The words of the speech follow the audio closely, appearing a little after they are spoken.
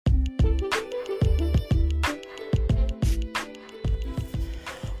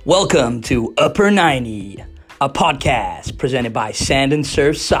Welcome to Upper 90, a podcast presented by Sand and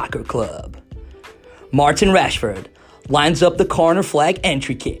Surf Soccer Club. Martin Rashford lines up the corner flag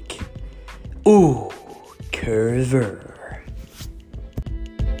entry kick. Ooh, curver.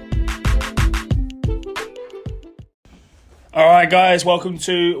 All right, guys, welcome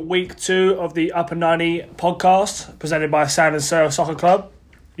to week 2 of the Upper 90 podcast presented by Sand and Surf Soccer Club.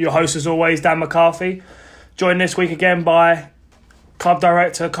 Your host, as always, Dan McCarthy. Joined this week again by Club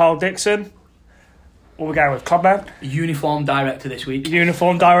Director Carl Dixon. What we're going with, Clubman? Uniform director this week.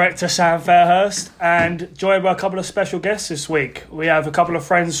 Uniform Director Sam Fairhurst. And joined by a couple of special guests this week. We have a couple of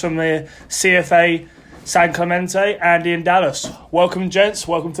friends from the CFA San Clemente, Andy and Dallas. Welcome, gents.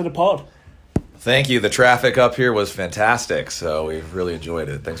 Welcome to the pod. Thank you. The traffic up here was fantastic, so we've really enjoyed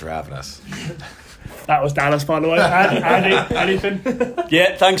it. Thanks for having us. That was Dallas, by the way. Andy, anything?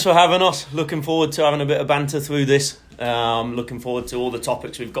 Yeah, thanks for having us. Looking forward to having a bit of banter through this. Looking forward to all the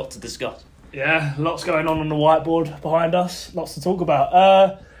topics we've got to discuss. Yeah, lots going on the whiteboard behind us. Lots to talk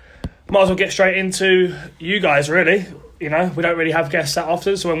about. Might as well get straight into you guys, really. You know, we don't really have guests that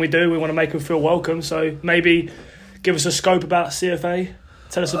often, so when we do, we want to make them feel welcome. So maybe give us a scope about CFA.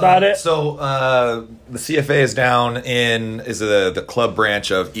 Tell us about it. So the CFA is the club branch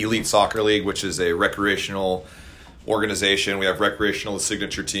of Elite Soccer League, which is a recreational organization. We have recreational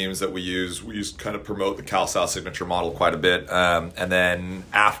signature teams that we use. We kind of promote the Cal South signature model quite a bit. And then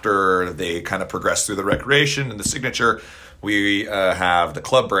after they kind of progress through the recreation and the signature, we have the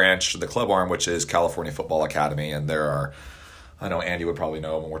club branch, the club arm, which is California Football Academy. And there are, I know Andy would probably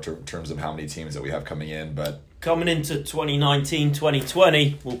know more in terms of how many teams that we have coming in, but coming into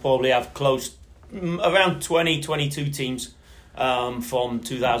 2019-2020, we'll probably have around 22 teams from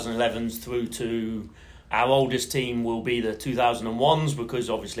 2011s through to our oldest team will be the 2001s,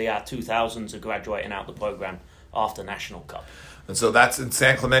 because obviously our 2000s are graduating out the program after National Cup. And so that's in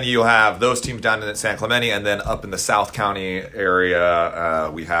San Clemente. You'll have those teams down in San Clemente, and then up in the South County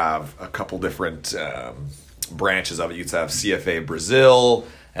area, we have a couple different branches of it. You'd have CFA Brazil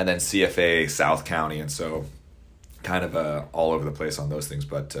and then CFA South County, and so kind of all over the place on those things,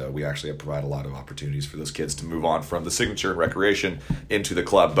 but we actually provide a lot of opportunities for those kids to move on from the signature and recreation into the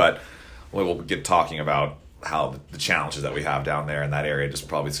club. But we'll get talking about how the challenges that we have down there in that area, just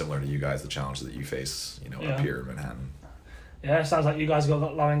probably similar to you guys, the challenges that you face, up here in Manhattan. Yeah, it sounds like you guys got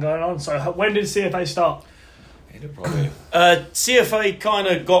a lot going on. So when did CFA start? CFA kind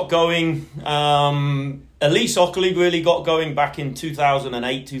of got going, Elite Soccer League really got going back in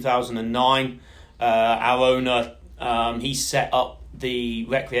 2008, 2009. Our owner, he set up the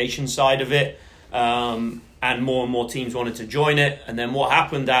recreation side of it, and more teams wanted to join it. And then what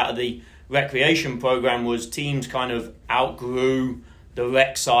happened out of the recreation program was teams kind of outgrew the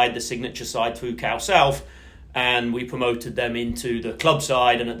rec side, the signature side through Cal South, and we promoted them into the club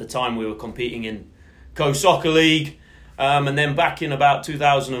side. And at the time we were competing in Co Soccer League. And then back in about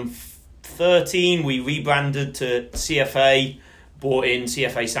 2013, we rebranded to CFA, brought in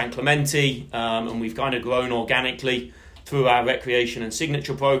CFA San Clemente, and we've kind of grown organically through our recreation and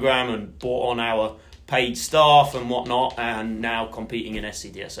signature program and brought on our paid staff and whatnot, and now competing in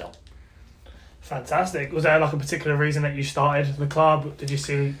SCDSL. Fantastic. Was there like a particular reason that you started the club? Did you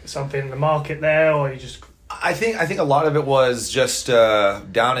see something in the market there, or you just? I think a lot of it was just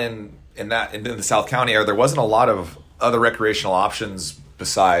down in the South County area. There wasn't a lot of other recreational options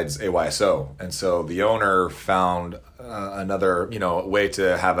besides AYSO, and so the owner found another way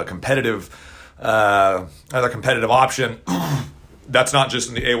to have a competitive option that's not just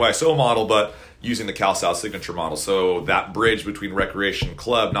in the AYSO model, but using the Cal South signature model. So that bridge between recreation and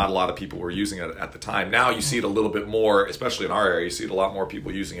club, not a lot of people were using it at the time. Now you see it a little bit more, especially in our area. You see it a lot more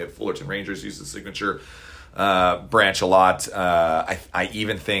people using it. Fullerton Rangers use the signature branch a lot. I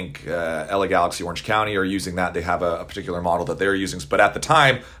even think LA Galaxy Orange County are using that. They have a particular model that they're using. But at the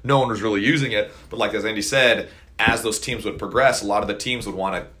time, no one was really using it. But like as Andy said, as those teams would progress, a lot of the teams would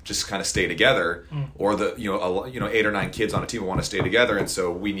want to just kind of stay together, or 8 or 9 kids on a team would want to stay together, and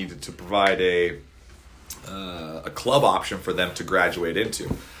so we needed to provide a club option for them to graduate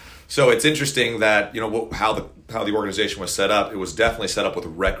into. So it's interesting that how the organization was set up. It was definitely set up with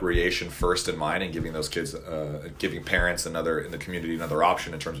recreation first in mind, and giving those kids, giving parents in the community another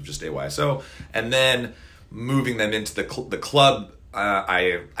option in terms of just AYSO, and then moving them into the club.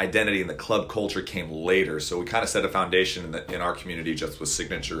 Identity and the club culture came later, so we kind of set a foundation in our community just with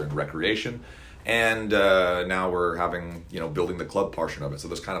signature and recreation, and now we're having building the club portion of it. So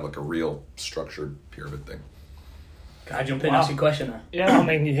there's kind of like a real structured pyramid thing. Can I jump in and ask you a question there? Yeah,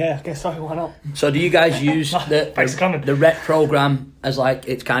 I guess so. Why not? So do you guys use the rec program as like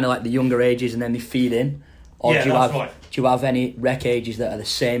it's kind of like the younger ages and then they feed in, Or Yeah, do you that's have right. do you have any rec ages that are the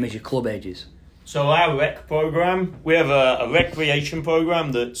same as your club ages? So our rec program, we have a recreation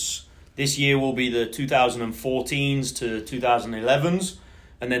program that's this year will be the 2014s to 2011s,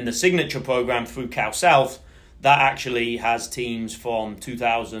 and then the signature program through Cal South that actually has teams from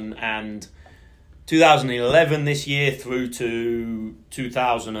 2011 this year through to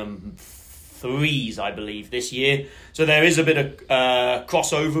 2003s, I believe, this year. So there is a bit of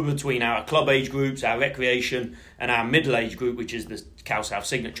crossover between our club age groups, our recreation, and our middle age group, which is the Cal South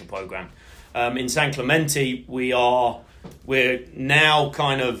signature program. In San Clemente, we're now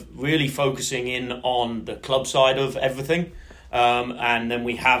kind of really focusing in on the club side of everything. And then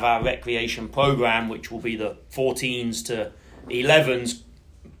we have our recreation program, which will be the 14s to 11s,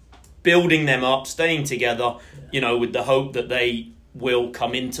 building them up, staying together, with the hope that they will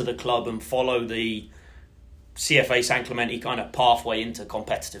come into the club and follow the CFA San Clemente kind of pathway into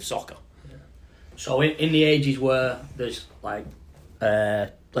competitive soccer. So in the ages where there's like,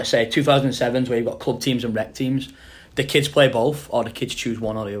 let's say 2007s where you've got club teams and rec teams, the kids play both, or the kids choose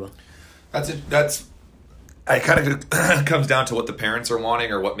one or the other? It kind of comes down to what the parents are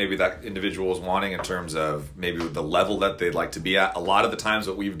wanting or what maybe that individual is wanting in terms of maybe the level that they'd like to be at. A lot of the times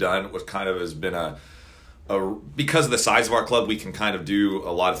what we've done was kind of has been because of the size of our club, we can kind of do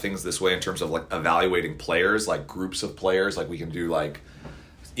a lot of things this way in terms of like evaluating players, like groups of players. Like we can do like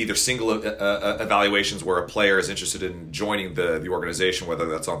either single evaluations where a player is interested in joining the organization, whether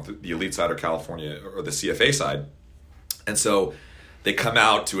that's on the elite side or California or the CFA side. And so they come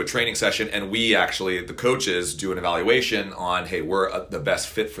out to a training session and we actually, the coaches, do an evaluation on, hey, where the best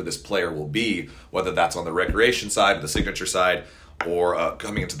fit for this player will be, whether that's on the recreation side or the signature side or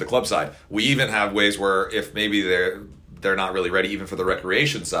coming into the club side. We even have ways where if maybe they're not really ready even for the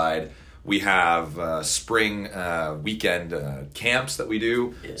recreation side, we have spring weekend camps that we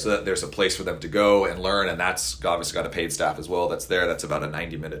do so that there's a place for them to go and learn, and that's obviously got a paid staff as well that's there. That's about a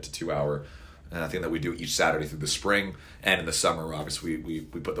 90-minute to 2-hour thing that we do each Saturday through the spring, and in the summer obviously we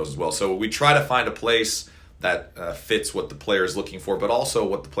put those as well. So we try to find a place that fits what the player is looking for, but also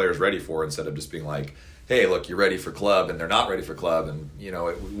what the player is ready for, instead of just being like, hey, look, you're ready for club, and they're not ready for club, and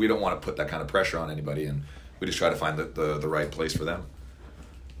we don't want to put that kind of pressure on anybody, and we just try to find the right place for them.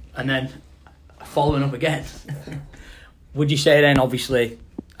 And then, following up again, would you say then, obviously,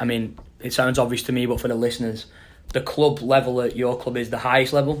 I mean, it sounds obvious to me, but for the listeners, the club level at your club is the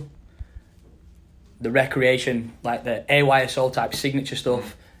highest level? The recreation, like the AYSO type signature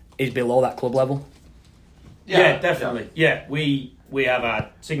stuff, is below that club level? Yeah, definitely. Yeah, we have our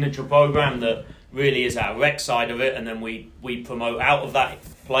signature program that really is our rec side of it, and then we promote out of that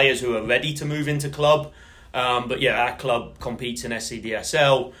players who are ready to move into club. But yeah, our club competes in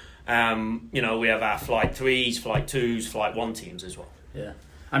SCDSL. We have our Flight 3s, Flight 2s, Flight 1 teams as well. Yeah.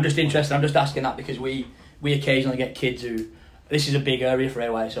 I'm just interested, I'm just asking that because we occasionally get kids who, this is a big area for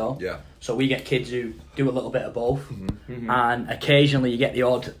AYSO. Yeah. So we get kids who do a little bit of both. And occasionally you get the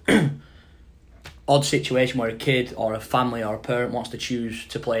odd situation where a kid or a family or a parent wants to choose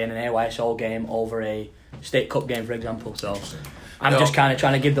to play in an AYSO game over a state cup game, for example. So I'm just kind of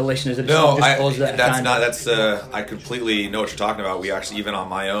trying to give the listeners a I completely know what you're talking about. We actually, even on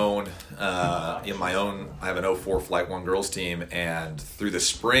my own, I have an 04 Flight 1 girls team, and through the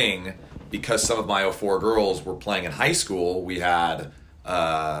spring, because some of my 04 girls were playing in high school, we had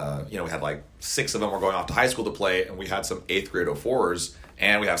like 6 of them were going off to high school to play, and we had some 8th grade 04s,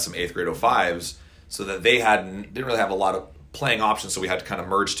 and we have some 8th grade 05s, so that they didn't really have a lot of playing options, so we had to kind of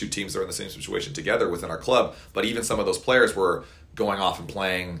merge 2 teams that are in the same situation together within our club. But even some of those players were going off and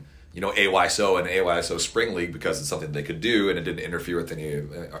playing, AYSO and AYSO Spring League because it's something they could do and it didn't interfere with any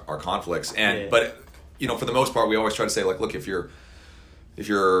of our conflicts. But for the most part, we always try to say, like, look, if you're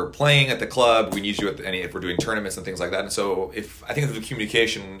playing at the club, we need you if we're doing tournaments and things like that. And so I think that the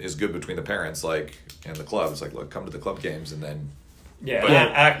communication is good between the parents, and the club. It's like, look, come to the club games, and then.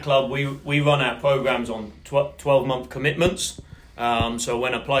 Our club, we run our programs on 12-month commitments. So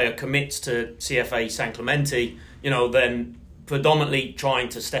when a player commits to CFA San Clemente, then predominantly trying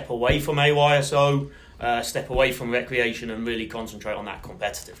to step away from AYSO, step away from recreation, and really concentrate on that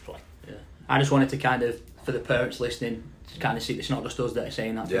competitive play. Yeah. I just wanted to kind of, for the parents listening, to kind of see it's not just us that are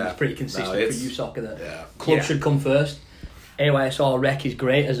saying that. Yeah. It's pretty consistent for youth soccer that club should come first. AYSO rec is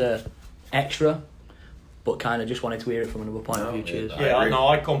great as a extra, but kind of just wanted to hear it from another point of view. Cheers.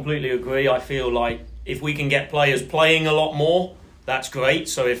 I completely agree. I feel like if we can get players playing a lot more, that's great.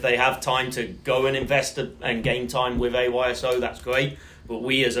 So if they have time to go and invest and gain time with AYSO, that's great. But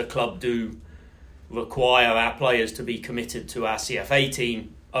we as a club do require our players to be committed to our CFA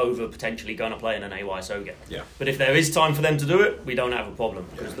team over potentially going to play in an AYSO game. Yeah. But if there is time for them to do it, we don't have a problem,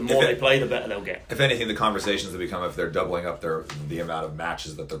 because the more they play, the better they'll get. If anything, the conversations that become if they're doubling up the amount of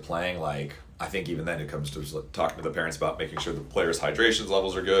matches that they're playing, like, I think even then it comes to talking to the parents about making sure the players' hydration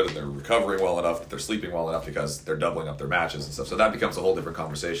levels are good and they're recovering well enough, that they're sleeping well enough, because they're doubling up their matches and stuff. So that becomes a whole different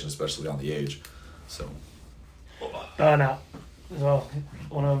conversation, especially on the age. So Burnout as well.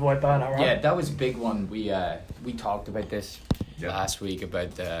 Want to avoid burnout, right? Yeah, that was a big one. We talked about this Yeah. last week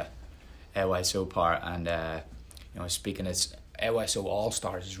about the AYSO part, and speaking as AYSO All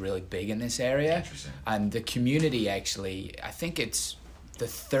Stars is really big in this area. Interesting. And the community, actually, I think it's the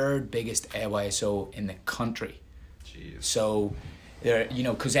third biggest AYSO in the country. Jeez. So there,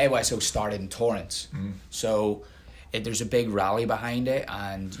 because AYSO started in Torrance, so there's a big rally behind it,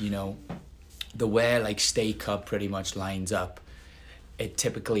 and the way like State Cup pretty much lines up, it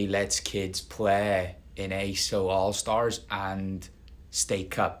typically lets kids play in ASO All Stars and State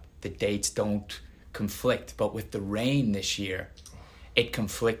Cup. The dates don't conflict, but with the rain this year, it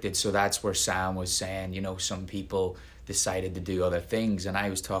conflicted. So that's where Sam was saying, some people decided to do other things. And I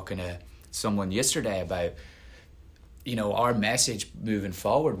was talking to someone yesterday about, our message moving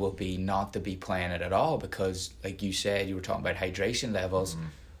forward will be not to be playing it at all, because like you said, you were talking about hydration levels.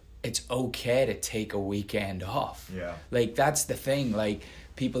 It's okay to take a weekend off. Yeah. Like, that's the thing. Like,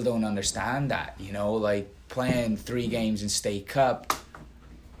 people don't understand that, like playing 3 games in State Cup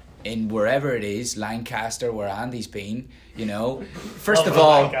in wherever it is, Lancaster, where Andy's been, First of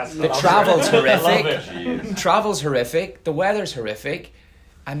all, the travel's horrific. Travel's horrific. The weather's horrific.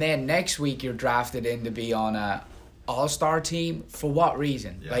 And then next week you're drafted in to be on a all-star team. For what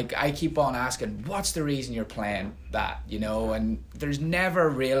reason? Yeah. Like, I keep on asking, what's the reason you're playing that, and there's never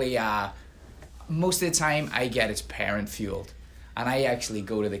really most of the time I get it's parent fueled, and I actually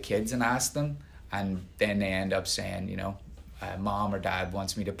go to the kids and ask them, and then they end up saying, mom or dad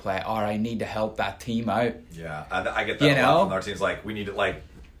wants me to play, or I need to help that team out. Yeah, I get that a lot from our teams. Like, we need to, like,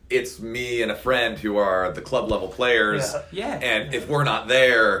 it's me and a friend who are the club level players. Yeah. And if we're not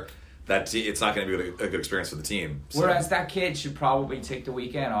there, it's not going to be a good experience for the team. So. Whereas that kid should probably take the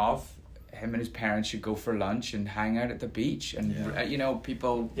weekend off. Him and his parents should go for lunch and hang out at the beach. And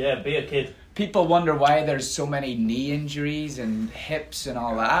people. Yeah, be a kid. People wonder why there's so many knee injuries and hips and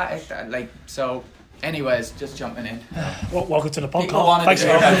all that. So. Anyways, just jumping in. Welcome to the People wanted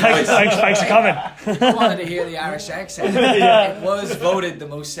podcast. Thanks for coming. People wanted to hear the Irish accent. It was voted the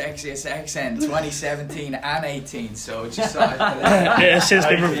most sexiest accent 2017 and 18, so just thought It's since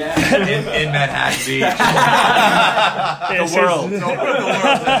been in Manhattan Beach. The world.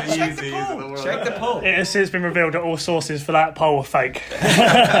 Check the poll. It has since been revealed that all sources for that poll are fake.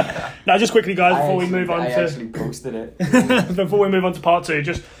 Now, just quickly, guys, before we move on I to actually posted it. before we move on to part 2,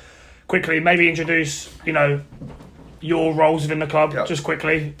 just quickly, maybe introduce, your roles within the club. Yep. Just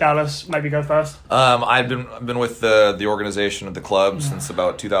quickly, Dallas, maybe go first. I've been with the organization of the club since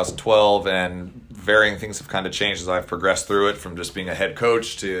about 2012, and varying things have kind of changed as I've progressed through it, from just being a head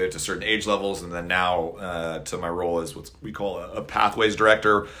coach to certain age levels, and then now to my role as what we call a pathways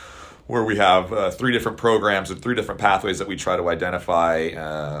director, where we have 3 different programs and 3 different pathways that we try to identify,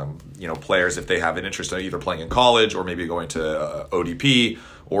 players if they have an interest in either playing in college or maybe going to ODP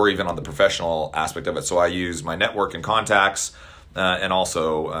or even on the professional aspect of it. So I use my network and contacts and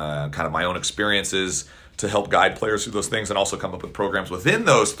also kind of my own experiences to help guide players through those things, and also come up with programs within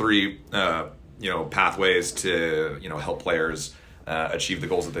those 3 pathways to help players achieve the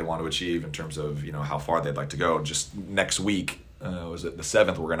goals that they want to achieve in terms of how far they'd like to go. Just next week, was it the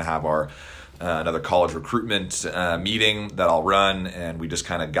 7th, we're going to have our another college recruitment meeting that I'll run, and we just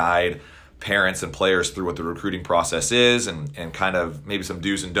kind of guide parents and players through what the recruiting process is, and kind of maybe some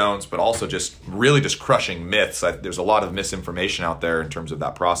do's and don'ts, but also just really just crushing myths. There's a lot of misinformation out there in terms of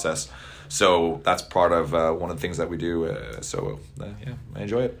that process. So that's part of one of the things that we do. I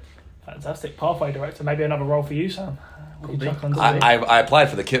enjoy it. Fantastic. Pathway director, maybe another role for you, Sam. I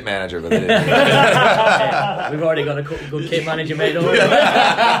applied for the kit manager, but they didn't. We've already got a good kit manager made up.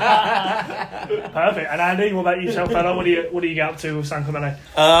 Perfect. And Andy, what about yourself, fella? What do you get up to with San Clemente?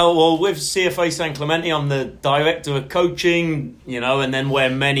 Well, with CFA San Clemente, I'm the director of coaching, and then wear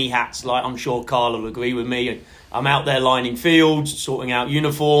many hats. Like, I'm sure Carl will agree with me. I'm out there lining fields, sorting out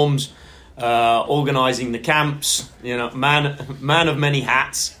uniforms, organising the camps. Man of many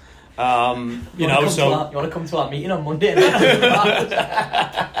hats. You want to come to our meeting on Monday?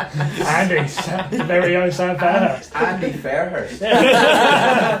 Andy's very own Sam Fairhurst. Andy Fairhurst.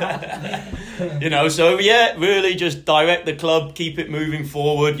 Really just direct the club, keep it moving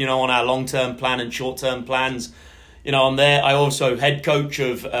forward, on our long-term plan and short-term plans. I'm there. I also head coach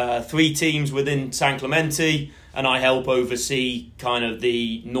of 3 teams within San Clemente, and I help oversee kind of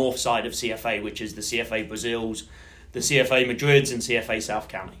the north side of CFA, which is the CFA Brazils, the CFA Madrids, and CFA South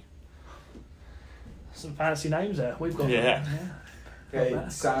County. Some fancy names there. We've got Okay,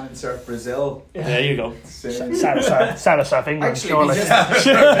 Sand and Surf Brazil. Yeah. There you go. Sand Surf England, Actually,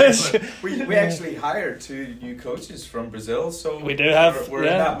 surely. we actually hired 2 new coaches from Brazil, so We do have, we're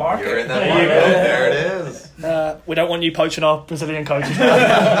yeah. in that market. You're in that There market. you go. There it is. We don't want you poaching our Brazilian coaches.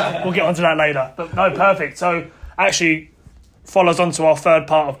 We'll get onto that later. But no, perfect. So actually follows on to our third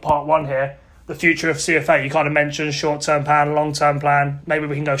part of part 1 here, the future of CFA. You kind of mentioned short-term plan, long-term plan. Maybe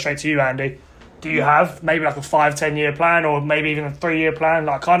we can go straight to you, Andy. Do you have maybe like a 5-10 year plan, or maybe even a 3-year plan?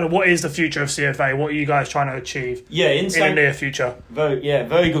 Like, kind of, what is the future of CFA? What are you guys trying to achieve Yeah, in the near future?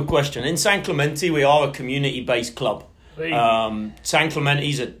 Very good question. In San Clemente, we are a community-based club. San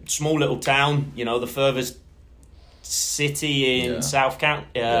Clemente's a small little town, the furthest city in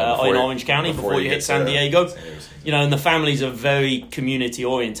in Orange County before you hit San Diego. And the families are very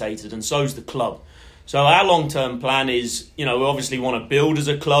community-orientated, and so's the club. So our long-term plan is, we obviously want to build as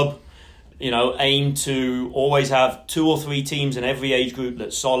a club, aim to always have 2 or 3 teams in every age group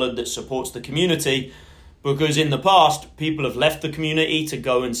that's solid, that supports the community. Because in the past, people have left the community to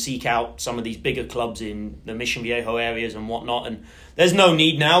go and seek out some of these bigger clubs in the Mission Viejo areas and whatnot. And there's no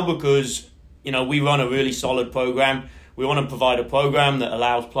need now because, we run a really solid program. We want to provide a program that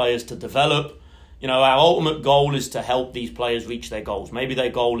allows players to develop. Our ultimate goal is to help these players reach their goals. Maybe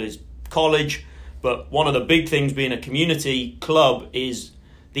their goal is college, but one of the big things being a community club is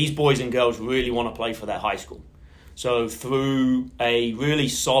these boys and girls really want to play for their high school. So through a really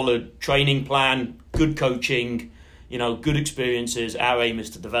solid training plan, good coaching, good experiences, our aim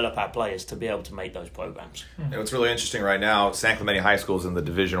is to develop our players to be able to make those programs. What's really interesting right now, San Clemente High School is in the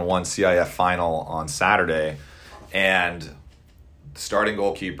Division I CIF final on Saturday, and the starting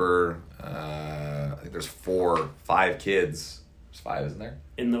goalkeeper, I think there's 5 kids. There's 5, isn't there?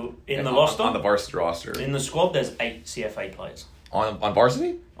 In the roster? On the varsity roster. In the squad, there's 8 CFA players. On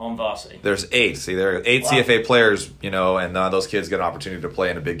varsity? On varsity. There's 8. See, there are 8 CFA players, and those kids get an opportunity to play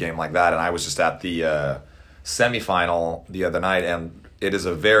in a big game like that. And I was just at the semifinal the other night, and it is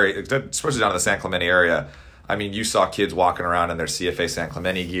especially down in the San Clemente area, I mean, you saw kids walking around in their CFA San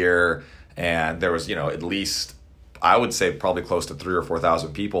Clemente gear, and there was, at least, I would say probably close to 3,000 or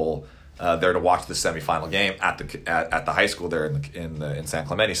 4,000 people there to watch the semifinal game at the high school there in San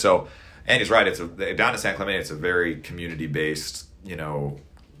Clemente. So Andy's right. Down in San Clemente, it's a very community-based,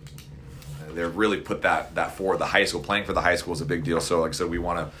 they really put that for the high school. Playing for the high school is a big deal. So like I said, we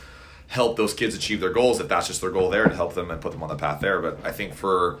want to help those kids achieve their goals if that's just their goal there, to help them and put them on the path there. But I think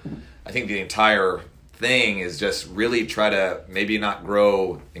the entire thing is just really try to maybe not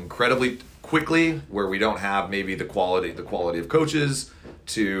grow incredibly quickly where we don't have maybe the quality of coaches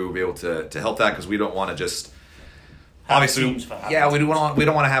to be able to help that, because we don't want to just obviously, we don't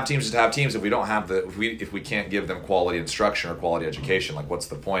want to have teams just to have teams if we don't have if we can't give them quality instruction or quality education. Like, what's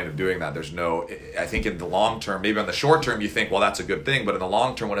the point of doing that? I think in the long term, maybe on the short term, you think, well, that's a good thing, but in the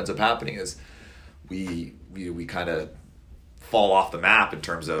long term, what ends up happening is we kind of fall off the map in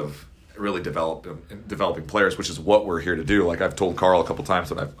terms of really developing players, which is what we're here to do. Like I've told Carl a couple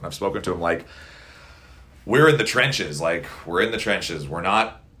times when I've spoken to him, like, we're in the trenches. Like, we're in the trenches. We're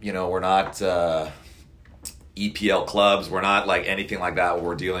not EPL clubs. We're not like anything like that.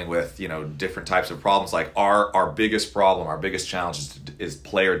 We're dealing with, different types of problems. Like our biggest problem, our biggest challenge is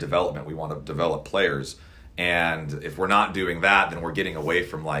player development. We want to develop players. And if we're not doing that, then we're getting away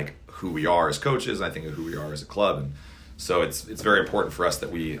from like who we are as coaches, and I think of who we are as a club. And so it's very important for us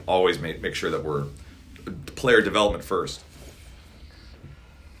that we always make sure that we're player development first.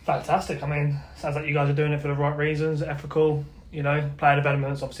 Fantastic. I mean, sounds like you guys are doing it for the right reasons, ethical, player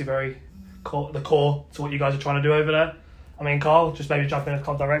development is obviously the core to what you guys are trying to do over there. I mean, Carl, just maybe jump in as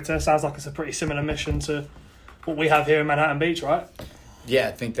club director, sounds like it's a pretty similar mission to what we have here in Manhattan Beach, right? Yeah,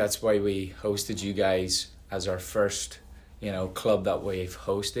 I think that's why we hosted you guys as our first, club that we've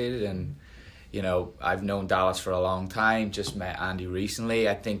hosted. And, I've known Dallas for a long time, just met Andy recently.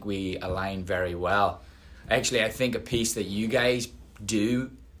 I think we align very well. Actually, I think a piece that you guys do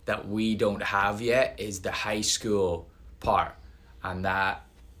that we don't have yet is the high school part, and that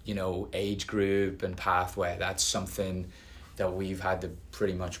age group and pathway. That's something that we've had to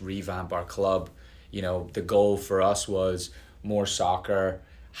pretty much revamp our club. The goal for us was more soccer,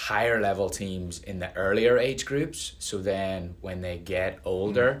 higher level teams in the earlier age groups, so then when they get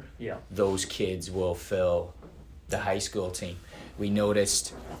older, those kids will fill the high school team. We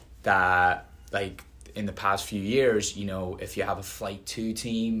noticed that, like, in the past few years, if you have a Flight 2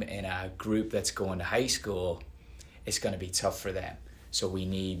 team in a group that's going to high school, it's going to be tough for them. So we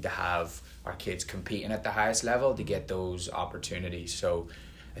need to have our kids competing at the highest level to get those opportunities. So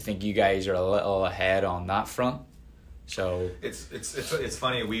I think you guys are a little ahead on that front. So it's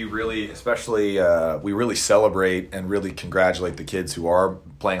funny. We really, especially we really celebrate and really congratulate the kids who are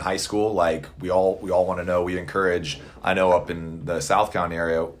playing high school. Like we all want to know. We encourage. I know up in the South County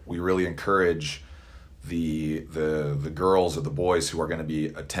area, we really encourage the girls or the boys who are going to be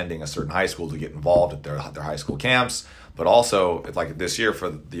attending a certain high school to get involved at their high school camps. But also, like this year for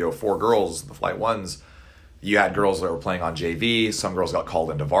the 04 girls, the Flight Ones, you had girls that were playing on JV. Some girls got called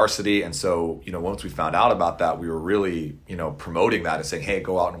into varsity. And so, once we found out about that, we were really, promoting that and saying, hey,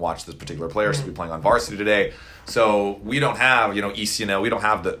 go out and watch this particular player. So we're playing on varsity today. So we don't have, ECNL. We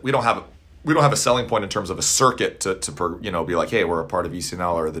don't have a selling point in terms of a circuit to be like, hey, we're a part of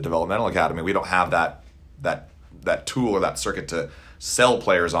ECNL or the developmental academy. We don't have that tool or that circuit to sell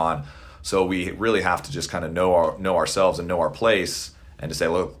players on. So we really have to just kind of know ourselves and know our place, and to say,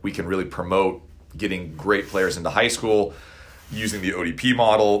 look, we can really promote getting great players into high school using the ODP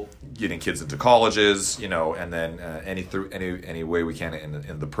model, getting kids into colleges, and then any way we can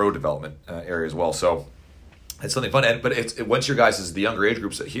in the pro development area as well. So it's something fun. But once your guys, the younger age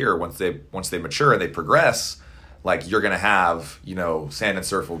groups here, once they mature and they progress, like you're gonna have, Sand and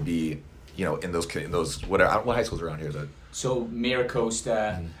Surf will be, in those what high schools around here that. So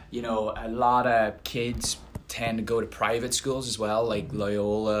Miracosta, a lot of kids tend to go to private schools as well, like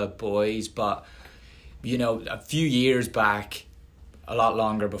Loyola boys. But, a few years back, a lot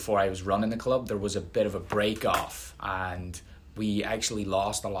longer before I was running the club, there was a bit of a break off, and we actually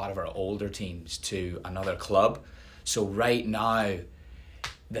lost a lot of our older teams to another club. So right now,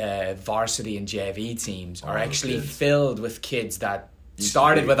 the varsity and JV teams are actually filled with kids that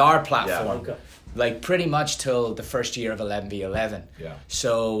started with our platform. Yeah. Okay. Like pretty much till the first year of 11v11. Yeah.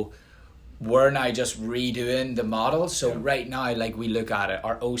 So we're now just redoing the model. So right now, like we look at it,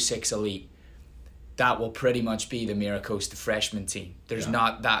 our 06 elite, that will pretty much be the Miracosta freshman team. There's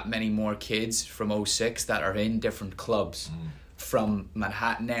not that many more kids from 06 that are in different clubs from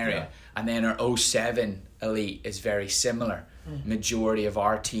Manhattan area. Yeah. And then our 07 elite is very similar. Majority of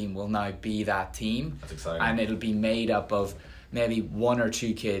our team will now be that team. That's exciting. And it'll be made up of maybe one or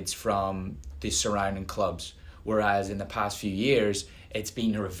two kids from the surrounding clubs, whereas in the past few years it's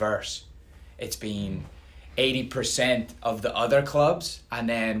been the reverse. It's been 80% of the other clubs and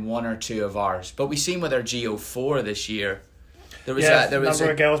then one or two of ours. But we've seen with our GO4 this year, there was a number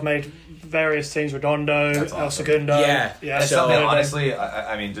of girls made various teams, Redondo, El Segundo. Yeah. So honestly,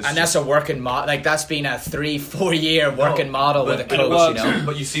 I mean, just, and that's a working model. Like that's been a 3-4 year working model with a coach.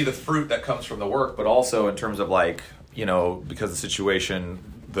 But you see the fruit that comes from the work, but also in terms of like, because the situation.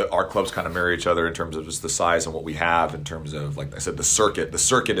 Our clubs kind of mirror each other in terms of just the size and what we have in terms of, like I said, the circuit. The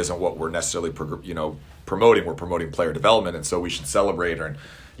circuit isn't what we're necessarily, promoting. We're promoting player development, and so we should celebrate. And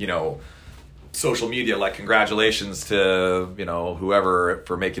social media, like congratulations to whoever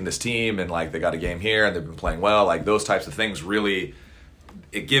for making this team, and like they got a game here and they've been playing well. Like those types of things really,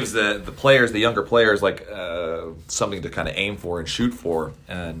 it gives the players, the younger players, like something to kind of aim for and shoot for.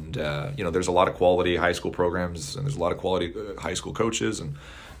 And there's a lot of quality high school programs, and there's a lot of quality high school coaches, and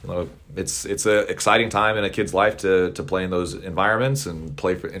it's an exciting time in a kid's life to play in those environments and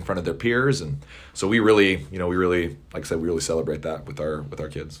play in front of their peers. And so we really, like I said, we really celebrate that with our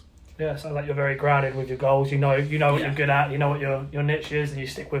kids. Yeah, sounds like you're very grounded with your goals. You know what you're good at. You know what your niche is, and you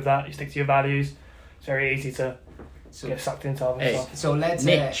stick with that. You stick to your values. It's very easy to get sucked into other stuff. So let's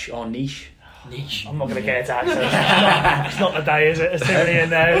niche or niche. Niche. I'm not going to get into accents. It's not the day, is it? It's Tiffany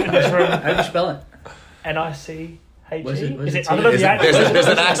in there in this room. How do you spell it? NICHE. Is it? I don't know the accent. There's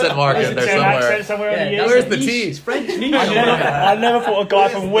an accent mark in there somewhere. Accent somewhere in the years. Where's the T? It's French. I never thought a guy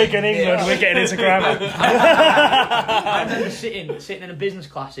from Wigan, England, would get into grammar. I remember sitting in a business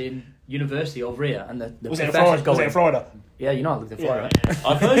class in university over here, and the was it professor's in Florida? Yeah, I lived in Florida. Yeah.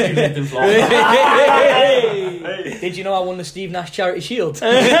 I've heard you lived in Florida. Did you know I won the Steve Nash Charity Shield?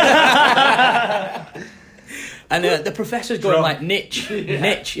 And the professor's going like niche,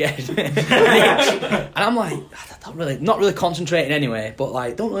 niche, niche, and I'm like, not really concentrating anyway, but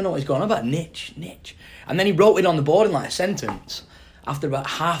like don't really know what he's going on about, niche. And then he wrote it on the board in like a sentence. After about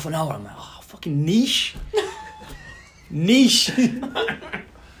half an hour, I'm like, oh, fucking niche.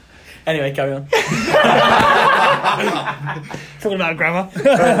 Anyway, carry on. Talking about grammar.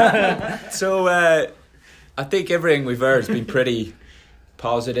 So I think everything we've heard has been pretty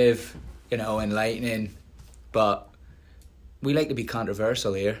positive, enlightening. But we like to be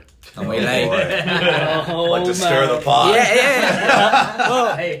controversial here, and we like to stir the pot. Yeah.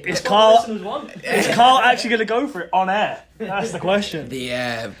 Well, is Carl actually going to go for it on air? That's the question.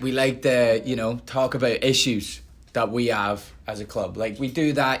 We like to, talk about issues, that we have as a club. Like, we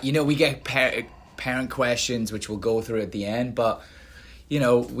do that, you know, we get parent questions, which we'll go through at the end, but, you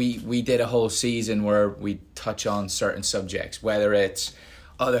know, we did a whole season where we touch on certain subjects, whether it's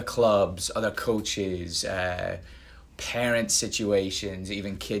other clubs, other coaches, parent situations,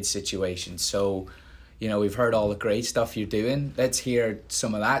 even kid situations. So, you know, we've heard all the great stuff you're doing. Let's hear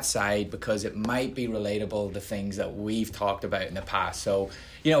some of that side, because it might be relatable to things that we've talked about in the past. So,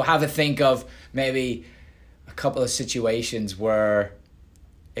 you know, have a think of maybe a couple of situations where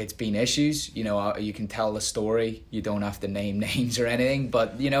it's been issues. You know, you can tell the story. You don't have to name names or anything,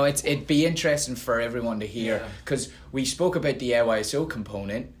 but, you know, it'd be interesting for everyone to hear, because we spoke about the AYSO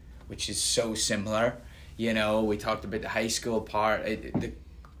component, which is so similar. You know, we talked about the high school part.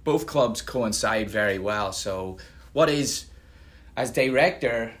 Both clubs coincide very well. So what is, as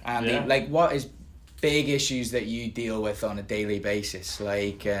director, Andy, like, what is big issues that you deal with on a daily basis?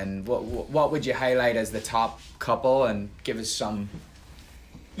 Like, and what would you highlight as the top couple, and give us some...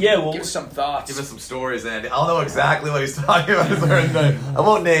 Yeah, well, give us some thoughts. Give us some stories, Andy. I don't know exactly what he's talking about. I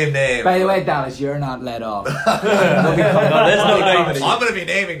won't name names. By the way, Dallas, you're not let off. there's no names. I'm going to be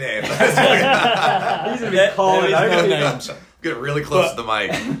naming names. He's going to be calling out no names. Get really close to the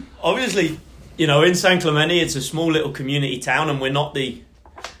mic. Obviously, you know, in San Clemente, it's a small little community town, and we're not the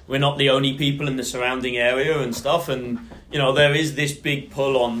only people in the surrounding area and stuff. And, you know, there is this big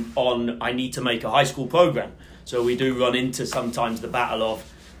pull on I need to make a high school program. So we do run into sometimes the battle of,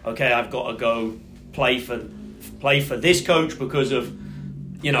 okay, I've got to go play for this coach because of,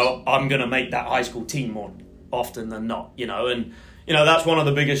 you know, I'm going to make that high school team more often than not, you know. And, you know, that's one of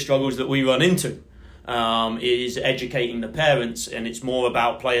the biggest struggles that we run into, is educating the parents. And it's more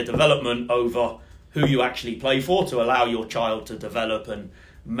about player development over who you actually play for, to allow your child to develop and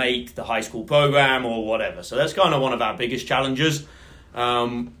make the high school program or whatever. So that's kind of one of our biggest challenges.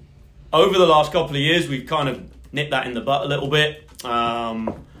 Over the last couple of years, we've kind of nipped that in the butt a little bit,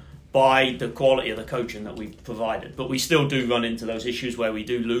 by the quality of the coaching that we've provided. But we still do run into those issues where we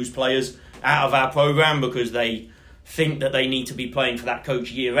do lose players out of our program because they think that they need to be playing for that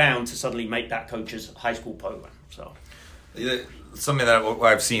coach year round to suddenly make that coach's high school program. So something that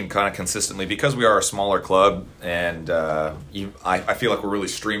I've seen kind of consistently, because we are a smaller club, and I feel like we're really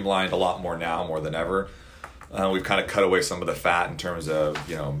streamlined a lot more now, more than ever. We've kind of cut away some of the fat in terms of,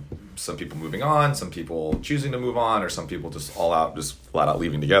 you know, some people moving on, some people choosing to move on, or some people just flat out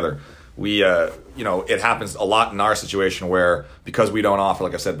leaving together. We, you know, it happens a lot in our situation where, because we don't offer,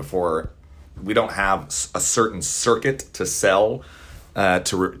 like I said before, we don't have a certain circuit to sell,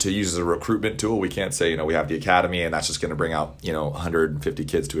 to use as a recruitment tool. We can't say, you know, we have the academy and that's just going to bring out, you know, 150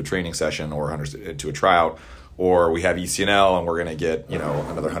 kids to a training session or 100 to a tryout. Or we have ECNL and we're going to get, you know,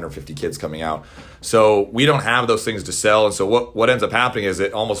 another 150 kids coming out. So we don't have those things to sell. And so what ends up happening is,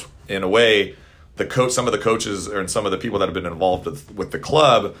 it almost, in a way, some of the coaches and some of the people that have been involved with the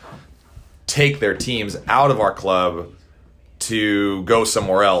club take their teams out of our club to go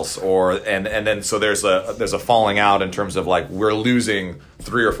somewhere else, and then so there's a falling out in terms of, like, we're losing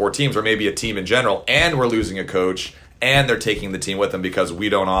 3 or 4 teams, or maybe a team in general, and we're losing a coach, and they're taking the team with them because we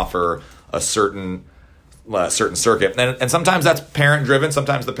don't offer a certain circuit. And sometimes that's parent driven.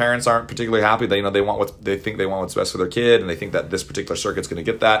 Sometimes the parents aren't particularly happy. They want what's best for their kid, and they think that this particular circuit's going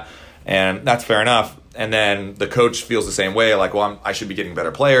to get that, and that's fair enough. And then the coach feels the same way, like, well, I should be getting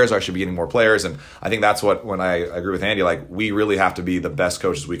better players, or I should be getting more players. And I think that's when I agree with Andy, like, we really have to be the best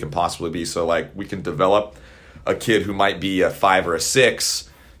coaches we can possibly be. So, like, we can develop a kid who might be a 5 or a 6,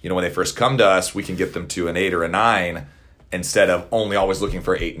 you know, when they first come to us, we can get them to an 8 or a 9, instead of only always looking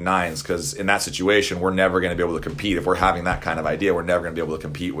for 8 and 9s, because in that situation, we're never going to be able to compete. If we're having that kind of idea, we're never going to be able to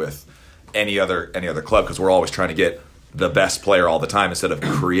compete with any other club, because we're always trying to get the best player all the time instead of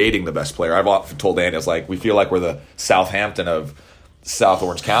creating the best player. I've often told Andy, it's like, we feel like we're the Southampton of South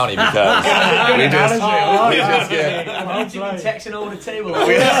Orange County, because we just get... Texting over the table.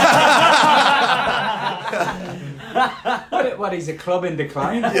 What is a club in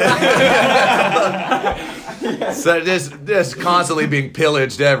decline? So just constantly being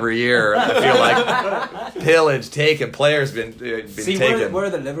pillaged every year. I feel like pillaged, taken, players been taken. We're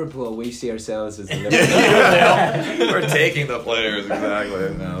the Liverpool. We see ourselves as the Liverpool. We're taking the players,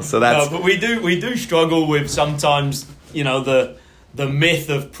 exactly. No, so that's. No, but we do struggle with sometimes, you know, the myth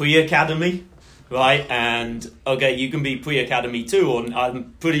of pre-academy, right? And okay, you can be pre-academy 2, or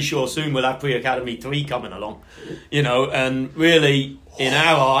I'm pretty sure soon we'll have pre-academy 3 coming along, you know. And really, in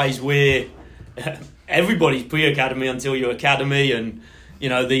our eyes, we're everybody's pre-academy until you're academy. And, you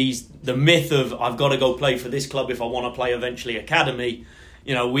know, the myth of I've got to go play for this club if I want to play eventually academy,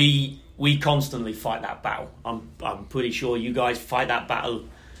 you know, we constantly fight that battle. I'm pretty sure you guys fight that battle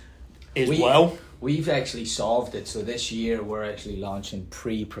well. We've actually solved it. So this year we're actually launching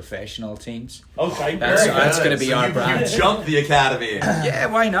pre-professional teams. Okay, That's going to be our You brand. jumped the academy. Yeah,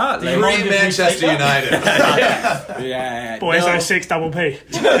 why not? Like, Manchester United. yeah. Boys no. 06 double P.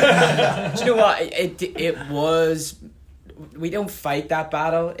 Do you know what? It was. We don't fight that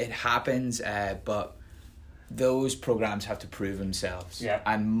battle. It happens, but those programs have to prove themselves. Yeah.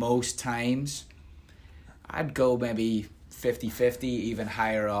 And most times, I'd go maybe 50-50, even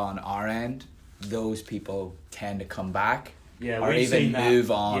higher on our end. Those people tend to come back, or we've even seen that.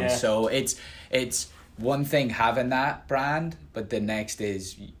 move on. Yeah. So it's one thing having that brand, but the next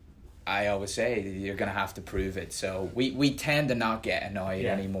is, I always say, you're gonna have to prove it. So we tend to not get annoyed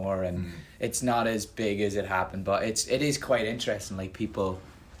anymore, and it's not as big as it happened, but it is quite interesting. Like, people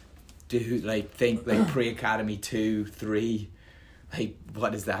do think like pre-academy 2, 3. Like,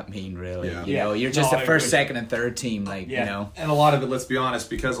 what does that mean, really? Yeah. You know, you're just No, a I first, agree. second, and third team. Like, you know. And a lot of it, let's be honest,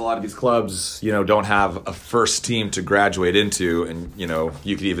 because a lot of these clubs, don't have a first team to graduate into. And,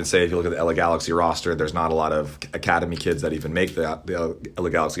 you could even say, if you look at the LA Galaxy roster, there's not a lot of academy kids that even make the LA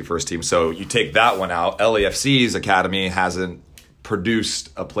Galaxy first team. So you take that one out. LAFC's academy hasn't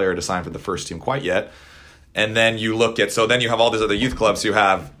produced a player to sign for the first team quite yet. And then you look at, so then you have all these other youth clubs who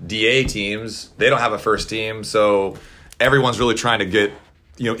have DA teams. They don't have a first team. So everyone's really trying to get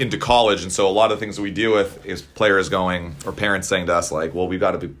into college, and so a lot of the things that we deal with is players going, or parents saying to us, like, well, we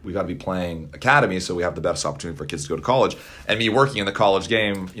got to be playing academy, so we have the best opportunity for kids to go to college. And me working in the college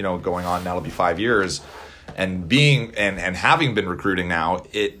game, going on now, it'll be 5 years, and being and having been recruiting now,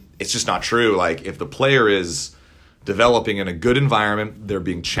 it's just not true. Like, if the player is developing in a good environment, they're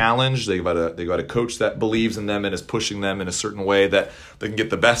being challenged, they got a coach that believes in them and is pushing them in a certain way that they can get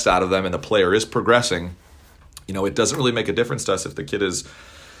the best out of them, and the player is progressing. It doesn't really make a difference to us if the kid is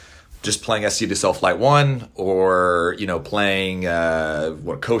just playing SC DeSalle Flight 1 or, playing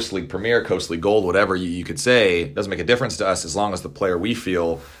Coast League Premier, Coast League Gold, whatever you could say. It doesn't make a difference to us as long as the player we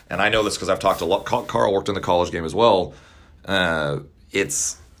feel, and I know this because I've talked a lot, Carl worked in the college game as well,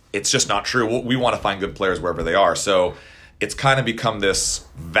 it's just not true. We want to find good players wherever they are. So it's kind of become this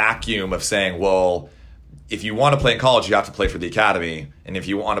vacuum of saying, well, if you want to play in college, you have to play for the academy. And if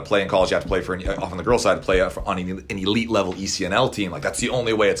you want to play in college, you have to play for, on the girls' side, play on an elite level ECNL team. Like, that's the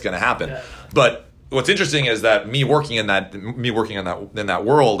only way it's going to happen. Yeah. But what's interesting is that me working in that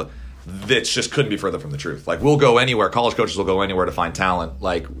world, that just couldn't be further from the truth. Like, we'll go anywhere. College coaches will go anywhere to find talent.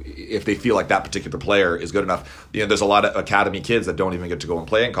 Like, if they feel like that particular player is good enough. There's a lot of academy kids that don't even get to go and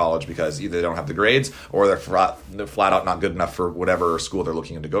play in college because either they don't have the grades or they're flat out not good enough for whatever school they're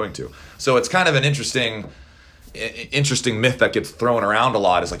looking into going to. So it's kind of an interesting myth that gets thrown around a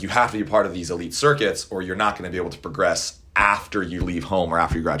lot, is like, you have to be part of these elite circuits or you're not going to be able to progress after you leave home or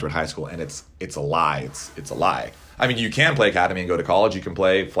after you graduate high school. And it's a lie. It's a lie. I mean, you can play academy and go to college. You can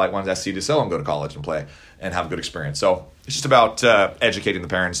play Flight 1's SC DeSalle and go to college and play and have a good experience. So it's just about educating the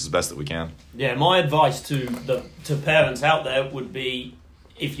parents as best that we can. Yeah, my advice to parents out there would be,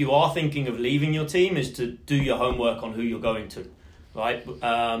 if you are thinking of leaving your team, is to do your homework on who you're going to, right?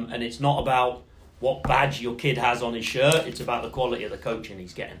 And it's not about what badge your kid has on his shirt. It's about the quality of the coaching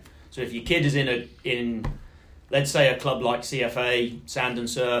he's getting. So if your kid is in let's say a club like CFA, Sand and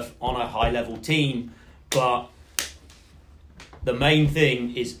Surf, on a high-level team, but the main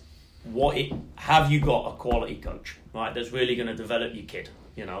thing is, have you got a quality coach, right? That's really going to develop your kid,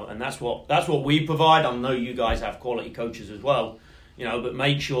 and that's what we provide. I know you guys have quality coaches as well, but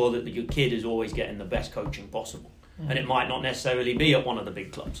make sure that your kid is always getting the best coaching possible, and it might not necessarily be at one of the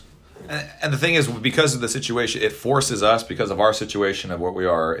big clubs. And the thing is, because of the situation, it forces us, because of our situation of what we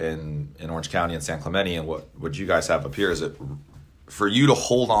are in Orange County and San Clemente, and what you guys have up here, is that for you to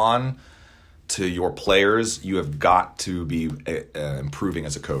hold on to your players, you have got to be improving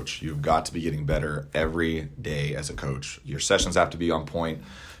as a coach. You've got to be getting better every day as a coach. Your sessions have to be on point.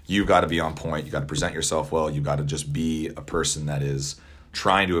 You've got to be on point. You've got to present yourself well. You've got to just be a person that is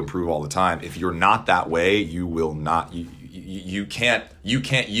trying to improve all the time. If you're not that way, you will not. You can't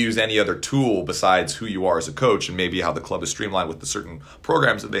use any other tool besides who you are as a coach, and maybe how the club is streamlined with the certain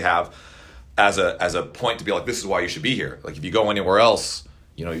programs that they have as a point to be like, this is why you should be here. Like, if you go anywhere else,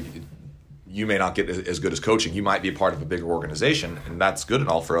 you may not get as good as coaching. You might be a part of a bigger organization, and that's good and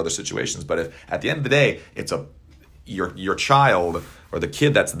all for other situations. But if at the end of the day, it's your child or the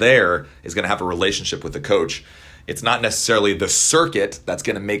kid that's there is going to have a relationship with the coach. It's not necessarily the circuit that's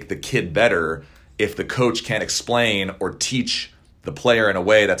going to make the kid better if the coach can't explain or teach the player in a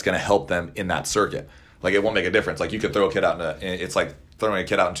way that's going to help them in that circuit. Like, it won't make a difference. Like, you could throw a kid out it's like throwing a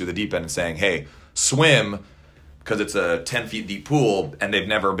kid out into the deep end and saying, hey, swim, because it's a 10 feet deep pool and they've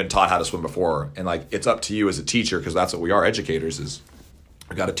never been taught how to swim before. And, like, it's up to you as a teacher, because that's what we are, educators, is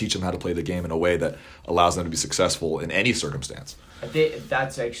We've got to teach them how to play the game in a way that allows them to be successful in any circumstance.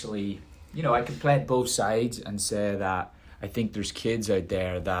 That's actually, I could play it both sides and say that I think there's kids out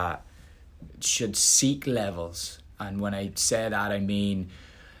there that should seek levels. And when I say that, I mean,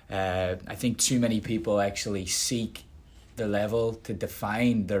 I think too many people actually seek the level to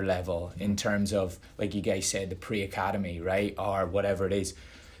define their level in terms of, like you guys said, the pre-academy, right? Or whatever it is.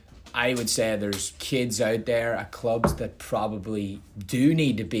 I would say there's kids out there at clubs that probably do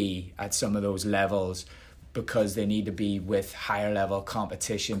need to be at some of those levels because they need to be with higher level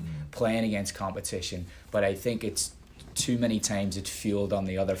competition, playing against competition. But I think it's too many times it's fueled on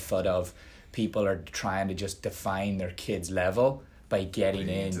the other foot of people are trying to just define their kids' level by getting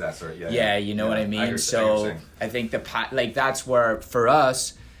in. That sort of, you know what I mean? I think that's where, for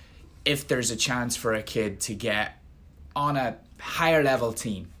us, if there's a chance for a kid to get on a higher level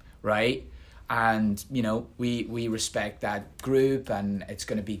team, right? And, we respect that group and it's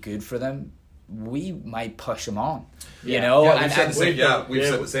going to be good for them. We might push them on, We've said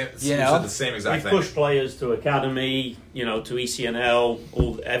the same exact thing. We push players to academy, to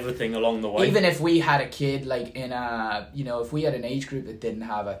ECNL, everything along the way. Even if we had a kid like in a, if we had an age group that didn't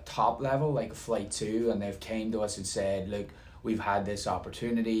have a top level, like a Flight 2, and they've came to us and said, look, we've had this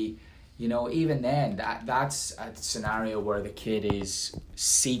opportunity, even then, that's a scenario where the kid is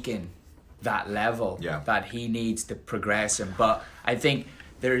seeking that level that he needs to progress in. But I think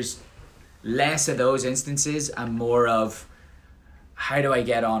there's less of those instances and more of how do I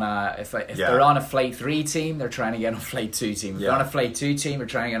get on if they're on a Flight 3 team, they're trying to get on a Flight 2 team. If they're on a Flight 2 team, they're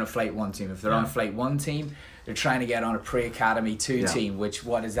trying to get on a Flight 1 team. If they're on a Flight 1 team, they're trying to get on a pre-academy 2 team, which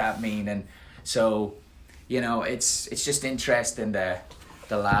what does that mean? And so, it's just interesting the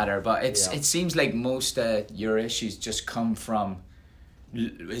ladder. But it seems like most of your issues just come from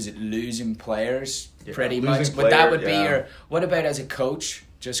is it losing players pretty much? But that would be your, what about as a coach?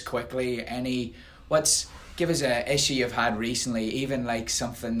 Just quickly, give us an issue you've had recently, even like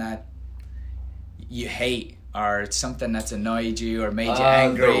something that you hate or something that's annoyed you or made you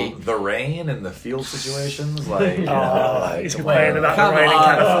angry. The rain and the field situations, he's complaining about the rain in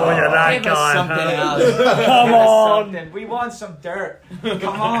California. That give guy. Us something else. Come on. We want some dirt.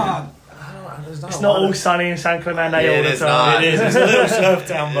 Come on. It's not all sunny in San Clemente all the time. It is. It's a little surf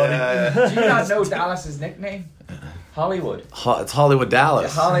town, buddy. Do you not know Dallas's nickname? Hollywood. It's Hollywood,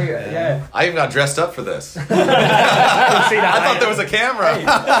 Dallas. Yeah. I even got dressed up for this. You'll see that I thought there was a camera.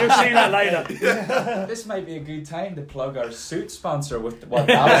 You'll see that later. This might be a good time to plug our suit sponsor with what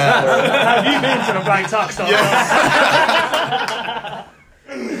Dallas is wearing. Have you been to the Black Tux?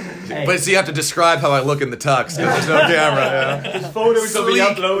 But you have to describe how I look in the tux. There's no camera. His photos will be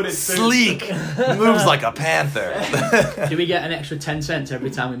uploaded soon. Sleek. Moves like a panther. Do we get an extra 10 cents every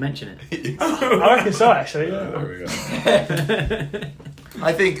time we mention it? I reckon so, actually. There we go.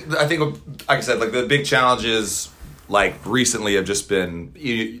 I think, like I said, like the big challenges, like recently, have just been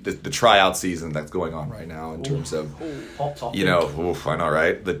the tryout season that's going on right now in terms of, hot topic. I know,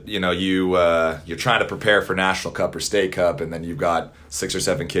 right? You're trying to prepare for National Cup or State Cup, and then you've got 6 or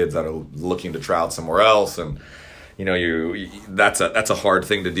 7 kids that are looking to try out somewhere else, and that's a hard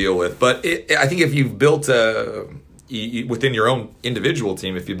thing to deal with. But I think if you've built within your own individual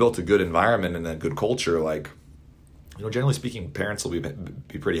team, if you built a good environment and a good culture, like, generally speaking, parents will be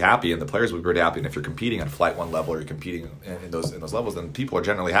pretty happy, and the players will be pretty happy. And if you're competing at a Flight 1 level or you're competing in those levels, then people are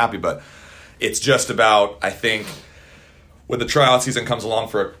generally happy. But it's just about, I think, when the tryout season comes along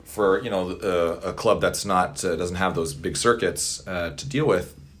for a club that's not doesn't have those big circuits to deal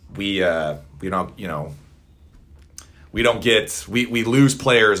with, we lose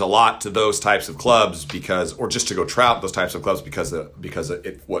players a lot to those types of clubs or just to go try out those types of clubs because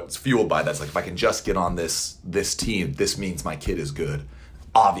what's fueled by that's like, if I can just get on this team, this means my kid is good.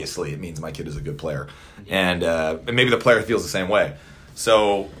 Obviously, it means my kid is a good player, and maybe the player feels the same way.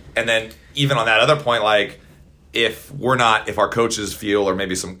 So, and then even on that other point, like, if our coaches feel, or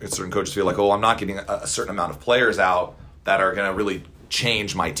maybe some certain coaches feel like, I'm not getting a certain amount of players out that are going to really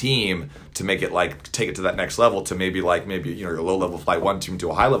change my team to make it take it to that next level, to maybe your low level Flight 1 team to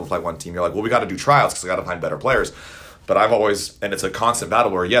a high level Flight 1 team. You're like, well, we got to do trials because I got to find better players. But I've always, and it's a constant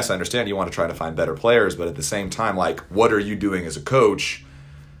battle where, yes, I understand you want to try to find better players, but at the same time, like, what are you doing as a coach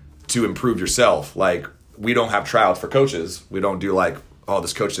to improve yourself? Like, we don't have tryouts for coaches. We don't do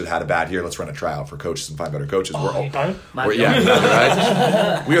this coach that had a bad year, let's run a tryout for coaches and find better coaches. Right?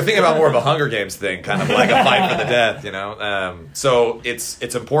 We were thinking about more of a Hunger Games thing, kind of like a fight for the death, So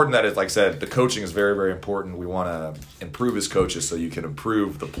it's important that, like I said, the coaching is very, very important. We want to improve as coaches so you can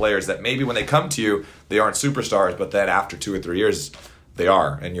improve the players that maybe when they come to you, they aren't superstars, but then after 2 or 3 years, they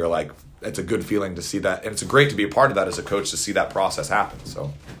are. And you're like, it's a good feeling to see that, and it's great to be a part of that as a coach to see that process happen.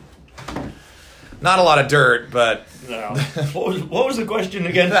 So, not a lot of dirt, but No. What was the question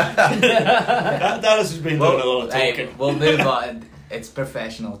again? Dallas has been doing a lot of talking. Hey, we'll move on. It's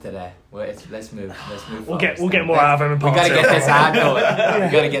professional today. Let's move. We'll get more out of him in We part gotta two. get this ad going.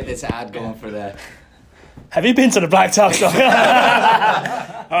 We gotta get this ad going for the. Have you been to the Black Tux? All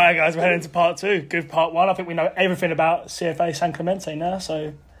right, guys, we're heading to part 2. Good part 1. I think we know everything about CFA San Clemente now,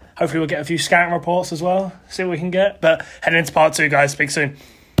 so hopefully we'll get a few scouting reports as well, see what we can get. But heading into part 2, guys. Speak soon.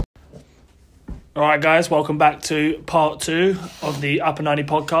 All right, guys, welcome back to part 2 of the Upper 90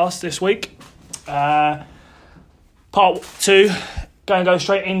 podcast this week. Part 2, going to go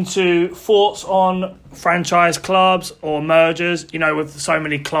straight into thoughts on franchise clubs or mergers. You know, with so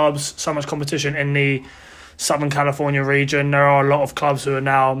many clubs, so much competition in the Southern California region, there are a lot of clubs who are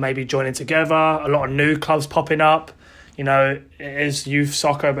now maybe joining together, a lot of new clubs popping up. You know, it is youth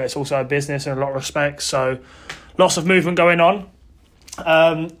soccer, but it's also a business in a lot of respects. So lots of movement going on.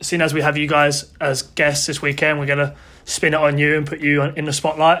 Seeing as we have you guys as guests this weekend, we're going to spin it on you and put you in the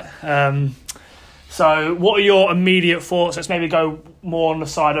spotlight. So what are your immediate thoughts? Let's maybe go more on the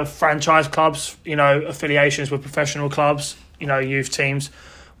side of franchise clubs, you know, affiliations with professional clubs, you know, youth teams.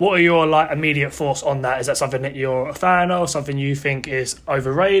 What are your immediate thoughts on that? Is that something that you're a fan of, something you think is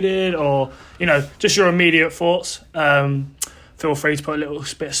overrated, or, you know, just your immediate thoughts? Feel free to put a little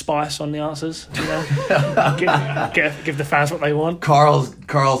bit of spice on the answers. You know? give the fans what they want. Carl's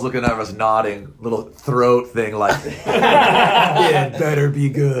looking at us nodding, little throat thing like, yeah, it better be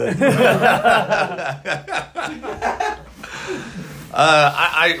good.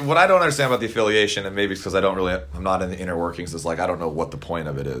 What I don't understand about the affiliation, and maybe it's because I'm not in the inner workings, is like I don't know what the point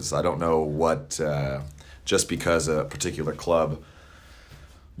of it is. I don't know what just because a particular club,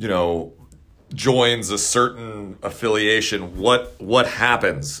 you know, joins a certain affiliation, what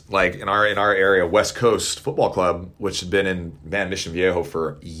happens? Like in our area, West Coast Football Club, which had been in Mission Viejo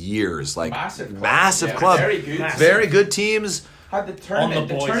for years, like massive club, very good teams. Had the tournament.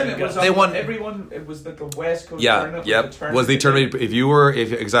 the The boys tournament and was girls. on. They won- Everyone. It was like a West Coast Yeah, tournament. yep. Was the tournament?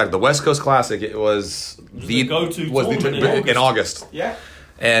 Exactly the West Coast Classic? It was the go-to was tournament in August. Yeah.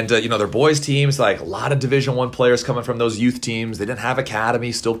 And you know, their boys teams, like a lot of Division I players coming from those youth teams. They didn't have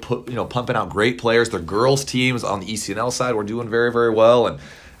academy, still pumping out great players. Their girls teams on the ECNL side were doing very, very well.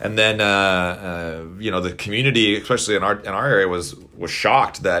 And then you know, the community, especially in our area, was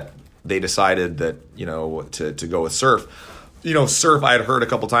shocked that they decided that, you know, to go with Surf. You know, Surf, I had heard a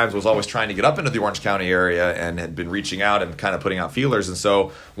couple times, was always trying to get up into the Orange County area and had been reaching out and kind of putting out feelers. And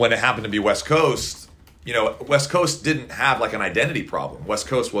so when it happened to be West Coast, you know, West Coast didn't have like an identity problem. West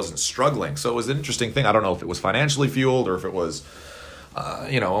Coast wasn't struggling. So it was an interesting thing. I don't know if it was financially fueled or if it was,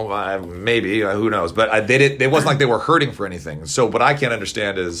 you know, maybe, who knows. But it wasn't like they were hurting for anything. So what I can't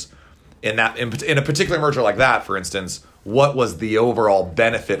understand is in a particular merger like that, for instance, what was the overall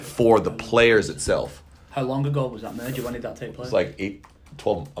benefit for the players itself? How long ago was that merger? When did that take place? It's like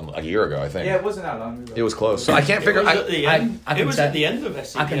 12 a year ago, I think. Yeah, it wasn't that long ago. It was close. So I can't figure. It was at the end. I It can was tell- at the end of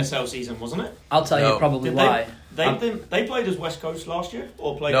SCPSL season, wasn't it? I'll tell No. you probably Did why. they played as West Coast last year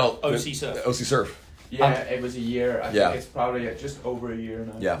or played No, OC Surf? OC Surf. Yeah, it was a year. I Yeah. think it's probably just over a year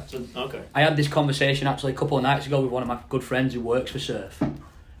now. Yeah. So, okay. I had this conversation actually a couple of nights ago with one of my good friends who works for Surf,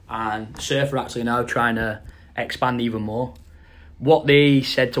 and Surf are actually now trying to expand even more. What they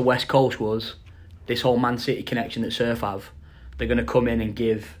said to West Coast was this whole Man City connection that Surf have. They're going to come in and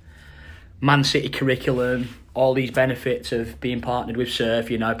give Man City curriculum, all these benefits of being partnered with Surf.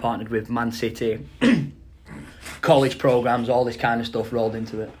 You're now partnered with Man City, college programs, all this kind of stuff rolled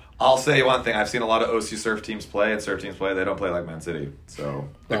into it. I'll say one thing. I've seen a lot of OC Surf teams play, and Surf teams play. They don't play like Man City. So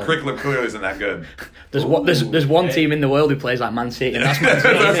the Well- curriculum clearly isn't that good. There's one team in the world who plays like Man City, and that's Man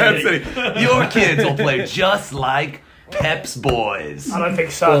City. Man City. Your kids will play just like Pep's boys. I don't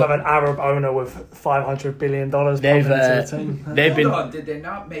think Surf have an Arab owner with $500 billion pumping They've into the team. they've Hold been on, did they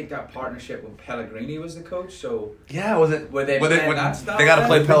not make that partnership when Pellegrini was the coach? So Yeah, was it? were they Well, playing that style? they got to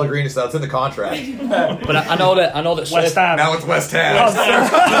play then? Pellegrini, so it's in the contract. but I know that West Surf, Ham. Now it's West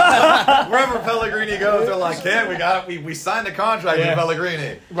Ham. Wherever Pellegrini goes, they're like, "Yeah, we signed a contract Yeah. with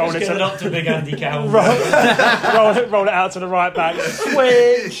Pellegrini." roll Just it give it to up to Big Andy Cowell. roll it out to the right back.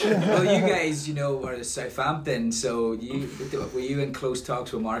 Switch. Well, you guys, you know, are Southampton, so were you in close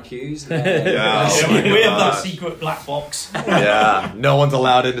talks with Mark Hughes? Yeah. We have that gosh. secret black box. Yeah, no one's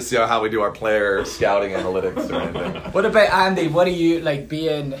allowed in to see how we do our player scouting analytics or anything. What about Andy? What are you like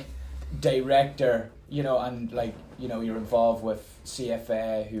being director? You know, and like you know, you're involved with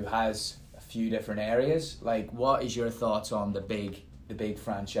CFA, who has a few different areas. Like, what is your thoughts on the big the big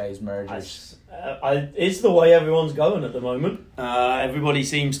franchise mergers? It's the way everyone's going at the moment. Everybody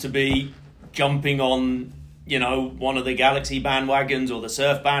seems to be jumping on, one of the Galaxy bandwagons or the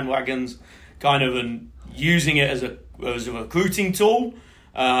Surf bandwagons, kind of, and using it as a recruiting tool,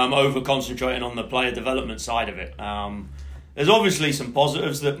 over concentrating on the player development side of it. There's obviously some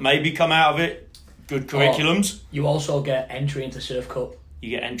positives that maybe come out of it. Good curriculums. You also get entry into Surf Cup.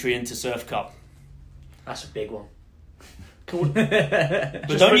 You get entry into Surf Cup. That's a big one. Cool. But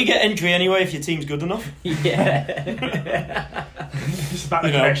don't you get entry anyway if your team's good enough? Yeah. It's about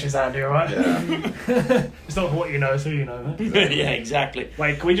the connections, Andy, alright? Yeah. It's not what you know, it's who you know. Yeah, exactly.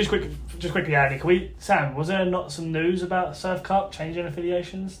 Wait, can we just quickly, Andy, Sam, was there not some news about Surf Cup changing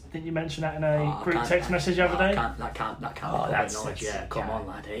affiliations? Didn't you mention that in a group text message the other day? That can't be that's knowledge. Yeah, come on,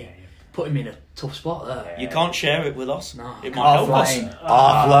 lad. Yeah. Put him in a tough spot there. You can't share it with us. No. It might help us.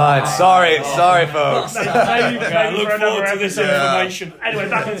 Offline. Sorry, folks. Maybe Look for another forward to this episode. information. Anyway,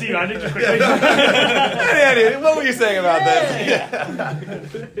 back onto you, Andy, just quickly. Andy, what were you saying about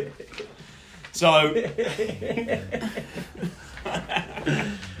this? So,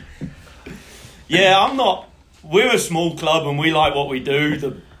 we're a small club and we like what we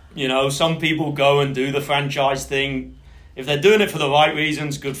do. Some people go and do the franchise thing. If they're doing it for the right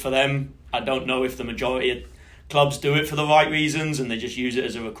reasons, good for them. I don't know if the majority of clubs do it for the right reasons and they just use it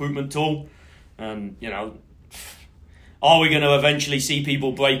as a recruitment tool. And, are we going to eventually see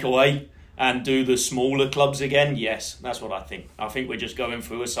people break away and do the smaller clubs again? Yes, that's what I think. I think we're just going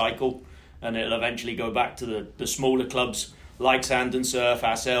through a cycle and it'll eventually go back to the smaller clubs like Sand and Surf,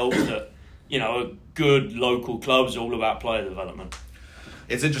 ourselves, that, are good local clubs all about player development.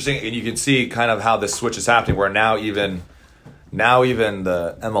 It's interesting, and you can see kind of how this switch is happening, where now even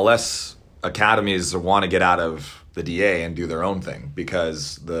the MLS academies want to get out of the DA and do their own thing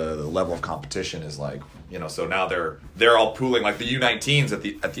because the level of competition is like, so now they're all pooling, like the U19s at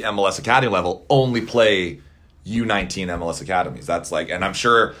the MLS academy level only play U19 MLS academies. That's like, and I'm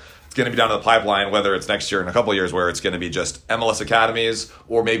sure it's going to be down to the pipeline, whether it's next year in a couple of years, where it's going to be just MLS academies,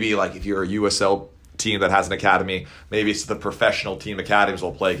 or maybe like if you're a USL team that has an academy, maybe it's the professional team academies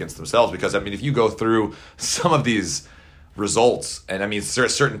will play against themselves. Because if you go through some of these results, and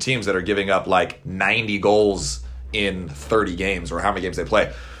certain teams that are giving up like 90 goals in 30 games, or how many games they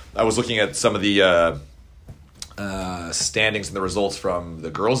play. I was looking at some of the standings and the results from the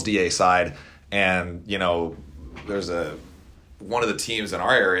girls DA side, and there's one of the teams in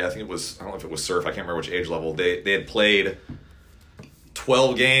our area, I don't know if it was Surf, I can't remember which age level, they had played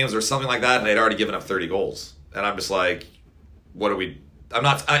 12 games or something like that, and they'd already given up 30 goals. And I'm just like, what are we... I'm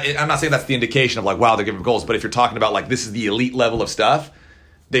not saying that's the indication of like, wow, they're giving goals, but if you're talking about like, this is the elite level of stuff,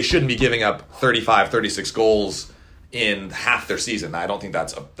 they shouldn't be giving up 35, 36 goals in half their season. I don't think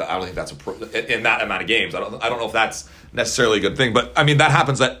that's in that amount of games. I don't know if that's necessarily a good thing, but that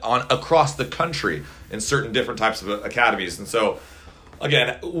happens across the country in certain different types of academies. And so,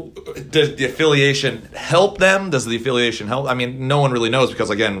 again, does the affiliation help them? Does the affiliation help? No one really knows because,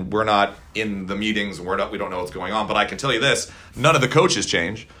 again, we're not in the meetings and we don't know what's going on. But I can tell you this, none of the coaches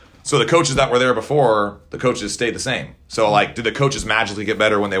change. So the coaches that were there before, the coaches stayed the same. So, like, did the coaches magically get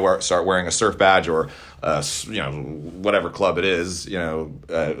better when they start wearing a Surf badge or, whatever club it is,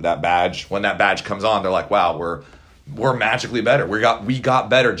 that badge? When that badge comes on, they're like, wow, we're magically better. We got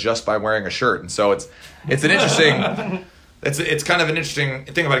better just by wearing a shirt. And so it's an interesting... It's kind of an interesting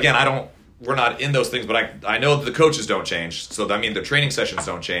thing, but again, we're not in those things, but I know that the coaches don't change. So the training sessions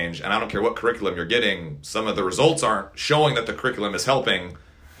don't change, and I don't care what curriculum you're getting. Some of the results aren't showing that the curriculum is helping.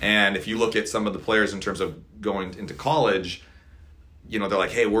 And if you look at some of the players in terms of going into college, they're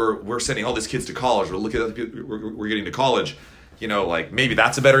like, hey, we're sending all these kids to college. We're looking at the people we're getting to college. Like maybe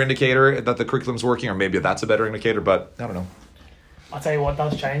that's a better indicator that the curriculum's working, or maybe that's a better indicator, but I don't know. I'll tell you what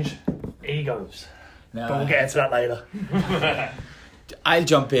does change: egos. No. But we'll get into that later. I'll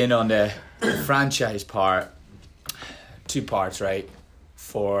jump in on the franchise part. 2 parts, right?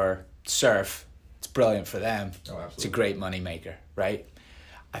 For Surf, it's brilliant for them. Oh, absolutely. It's a great money maker, right?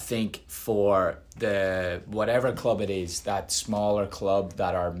 I think for the whatever club it is, that smaller club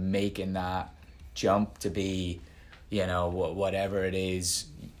that are making that jump to be, whatever it is,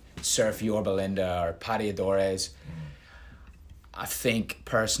 Surf Yorba Linda or Paddy Adores, I think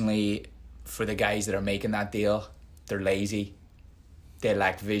personally, for the guys that are making that deal, they're lazy, they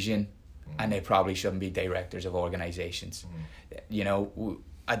lack vision, and they probably shouldn't be directors of organizations.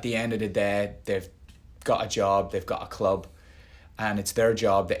 At the end of the day, they've got a job, they've got a club, and it's their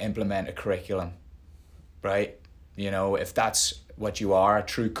job to implement a curriculum, right? If that's what you are, a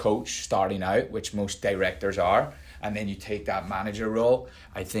true coach starting out, which most directors are, and then you take that manager role,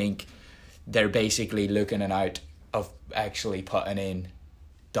 I think they're basically looking out of actually putting in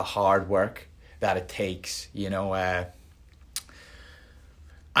the hard work that it takes.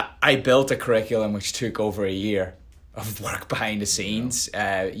 I built a curriculum which took over a year of work behind the scenes.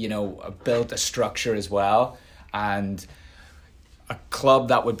 I built a structure as well, and a club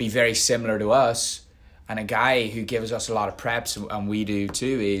that would be very similar to us, and a guy who gives us a lot of preps, and we do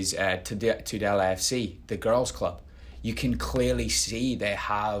too, is Tudela FC, the girls' club. You can clearly see they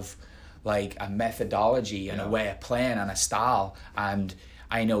have like a methodology and a way of playing and a style, and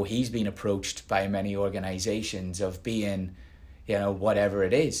I know he's been approached by many organizations of being, whatever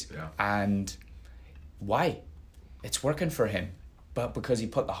it is. Yeah. And why? It's working for him. But because he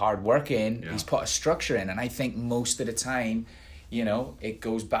put the hard work in, he's put a structure in. And I think most of the time, it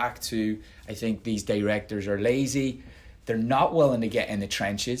goes back to, I think these directors are lazy. They're not willing to get in the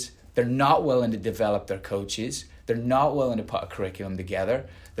trenches. They're not willing to develop their coaches. They're not willing to put a curriculum together.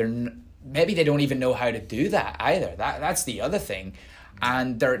 Maybe they don't even know how to do that either. That's the other thing.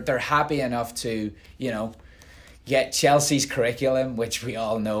 And they're happy enough to, get Chelsea's curriculum, which we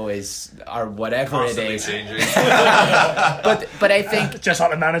all know is, or whatever Constantly it is. changing. but I think, Just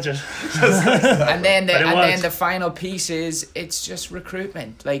like the managers. and then works. the final piece is it's just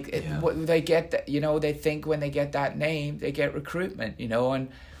recruitment. Like they get that, they think when they get that name, they get recruitment. And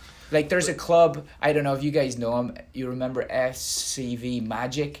like there's a club, I don't know if you guys know them. You remember SCV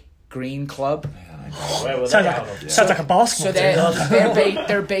Magic Green Club? Sounds like a basketball So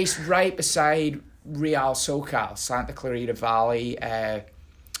they're based right beside Real SoCal, Santa Clarita Valley.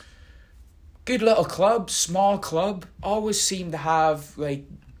 Good little club, small club. Always seem to have like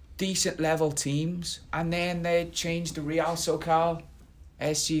decent level teams, and then they changed to Real SoCal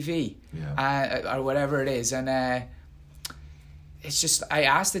SGV or whatever it is, and it's just, I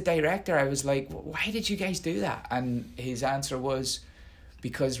asked the director, I was like, why did you guys do that? And his answer was,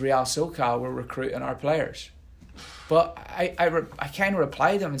 because Real SoCal were recruiting our players. But I kind of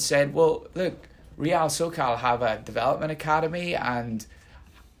replied to them and said, well, look, Real SoCal have a development academy and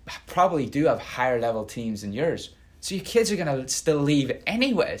probably do have higher level teams than yours. So your kids are going to still leave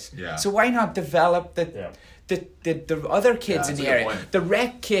anyways. Yeah. So why not develop the other kids in the area? Point. The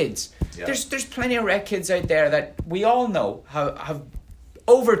rec kids. Yeah. There's plenty of rec kids out there that we all know have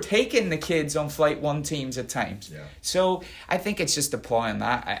overtaken the kids on Flight 1 teams at times. Yeah. So I think it's just applying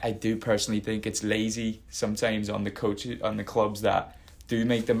that. I do personally think it's lazy sometimes on the coaches, on the clubs that do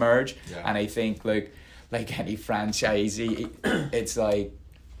make the merge. Yeah. And I think like any franchisee, it's like,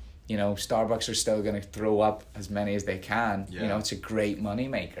 Starbucks are still going to throw up as many as they can. Yeah. It's a great money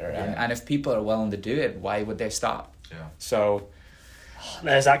maker. And if people are willing to do it, why would they stop? Yeah. So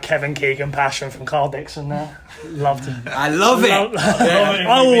There's that Kevin Keegan passion from Carl Dixon there. Loved it. I love it.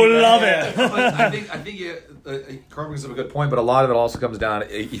 I will love it. I think Carl brings up a good point, but a lot of it also comes down,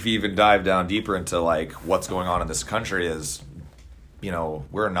 if you even dive down deeper into like what's going on in this country, is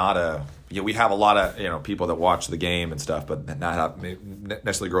we're not we have a lot of people that watch the game and stuff, but not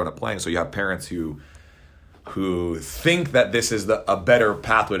necessarily growing up playing. So you have parents who think that this is a better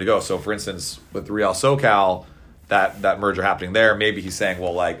pathway to go. So for instance, with Real SoCal, that merger happening there, maybe he's saying,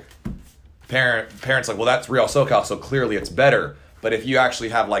 well, like parents like, well, that's Real SoCal, so clearly it's better. But if you actually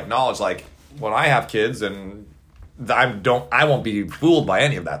have like knowledge, like when I have kids, and I won't be fooled by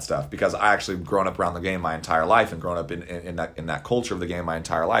any of that stuff, because I actually grown up around the game my entire life and grown up in that culture of the game my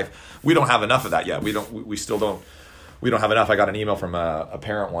entire life. We don't have enough of that yet. We don't have enough. I got an email from a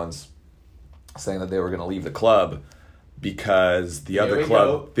parent once saying that they were going to leave the club because the other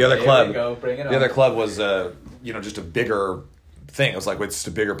club was just a bigger thing. It was like, it's just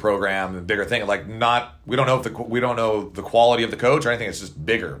a bigger program, a bigger thing. Like we don't know the quality of the coach or anything. It's just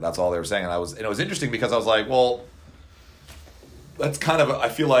bigger. That's all they were saying. And it was interesting because I was like, well, that's kind of, I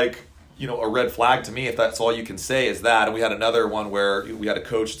feel like, a red flag to me if that's all you can say is that. And we had another one where we had a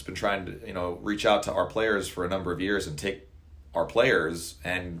coach that's been trying to, reach out to our players for a number of years and take our players,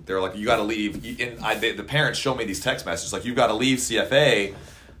 and they're like, you got to leave. The parents show me these text messages like, you got to leave CFA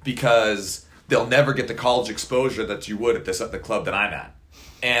because they'll never get the college exposure that you would at the club that I'm at.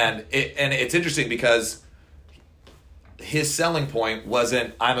 And it's interesting because his selling point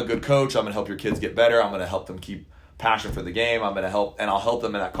wasn't, I'm a good coach, I'm going to help your kids get better, I'm going to help them keep passion for the game, I'm going to help, and I'll help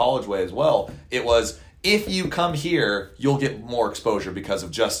them in that college way as well. It was, if you come here, you'll get more exposure because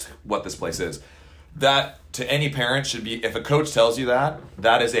of just what this place is. That, to any parent, should be, if a coach tells you that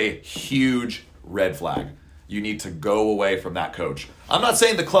is a huge red flag. You need to go away from that coach. I'm not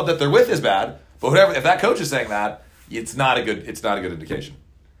saying the club that they're with is bad, but if that coach is saying that, it's not a good indication.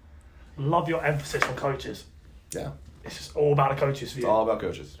 Love your emphasis on coaches. Yeah. It's just all about the coaches for you. It's all about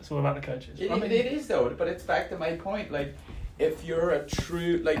coaches. It's all about the coaches. It is though, but it's back to my point. Like, if you're a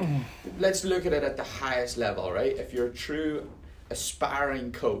true, like, let's look at it at the highest level, right? If you're a true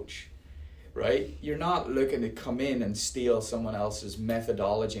aspiring coach, right, you're not looking to come in and steal someone else's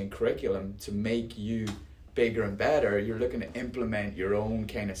methodology and curriculum to make you bigger and better. You're looking to implement your own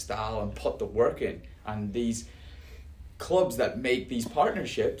kind of style and put the work in. And these clubs that make these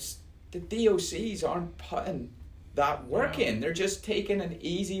partnerships, the DOCs aren't putting that work in. They're just taking an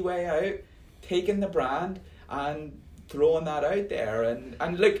easy way out, taking the brand and throwing that out there.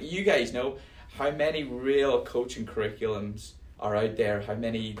 And look, you guys know how many real coaching curriculums are out there, how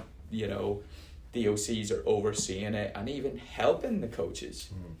many, you know, DOCs are overseeing it and even helping the coaches,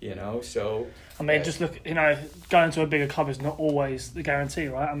 you know, so... I mean, just look, you know, going to a bigger club is not always the guarantee,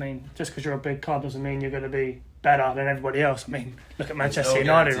 right? I mean, just because you're a big club doesn't mean you're going to be better than everybody else. I mean, look at Manchester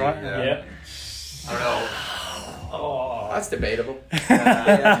United, right? Yeah. I don't know. Oh, that's debatable. We'll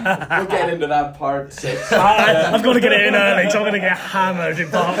get into that part 6. I've got to get it in early, so I'm going to get hammered in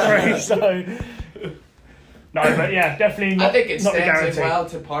part 3, so... No, but yeah, definitely not, I think it not a stands guarantee. in well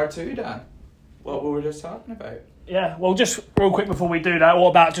to part 2, Dan. What we were just talking about. Yeah, well, just real quick before we do that,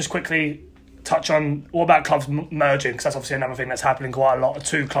 what about just quickly touch on, what about clubs merging? Because that's obviously another thing that's happening quite a lot, of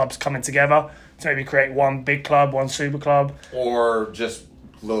 2 clubs coming together to maybe create one big club, one super club. Or just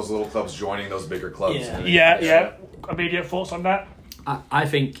those little clubs joining those bigger clubs. Yeah. Immediate thoughts on that? I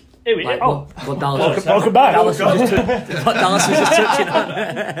think... Here we go. What Dallas Welcome back. what Dallas was just touching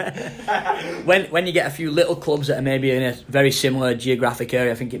on. when you get a few little clubs that are maybe in a very similar geographic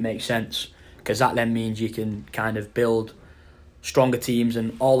area, I think it makes sense, because that then means you can kind of build stronger teams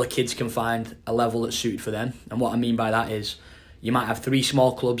and all the kids can find a level that's suited for them. And what I mean by that is you might have 3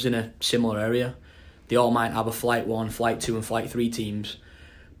 small clubs in a similar area. They all might have a Flight 1, Flight 2 and Flight 3 teams.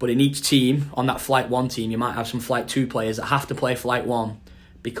 But in each team, on that Flight 1 team, you might have some Flight 2 players that have to play Flight 1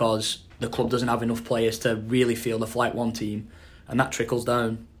 because the club doesn't have enough players to really field the Flight 1 team, and that trickles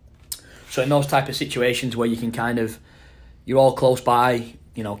down. So in those type of situations where you can kind of, you're all close by,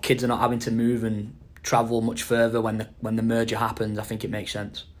 you know, kids are not having to move and travel much further when the merger happens, I think it makes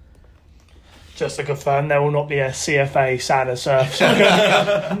sense. Just to confirm, there will not be a CFA Sand and Surf.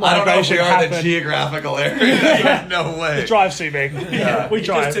 I don't know if we are the geographical area. No way. The drive's too big. We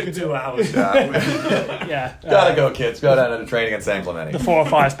drive. Just took 2 hours. Yeah. Gotta go, kids. Go down to the training in San Clemente. The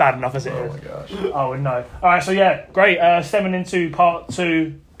 405 is bad enough as it Oh is. my gosh. Oh, no. All right, so yeah, great. Stemming into part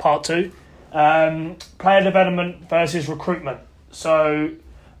two. Player development versus recruitment. So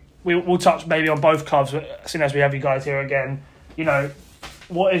we'll touch maybe on both clubs, as soon as we have you guys here again. You know,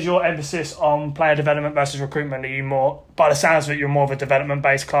 what is your emphasis on player development versus recruitment? Are you more, by the sounds of it, you're more of a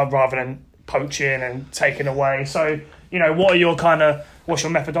development-based club rather than poaching and taking away? So, you know, what's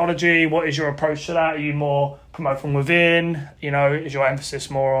your methodology? What is your approach to that? Are you more promote from within? You know, is your emphasis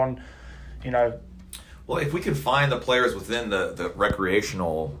more on, you know... Well, if we can find the players within the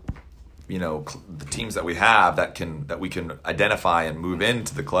recreational, you know, the teams that we have that we can identify and move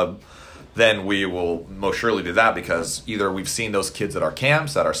into the club, then we will most surely do that, because either we've seen those kids at our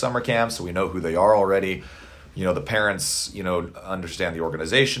camps, at our summer camps, so we know who they are already. You know, the parents, you know, understand the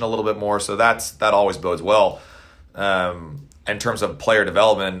organization a little bit more, so that always bodes well. In terms of player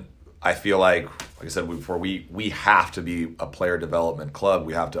development, I feel like I said before, we have to be a player development club.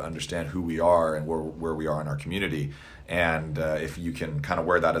 We have to understand who we are and where we are in our community. And if you can kind of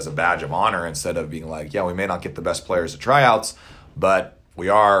wear that as a badge of honor, instead of being like, yeah, we may not get the best players at tryouts, but we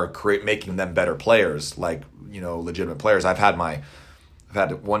are making them better players, like, you know, legitimate players. I've had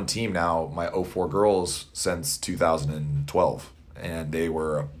one team now, my 04 girls, since 2012, and they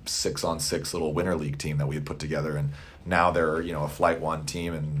were a 6-on-6 little winter league team that we had put together, and now they're, you know, a Flight 1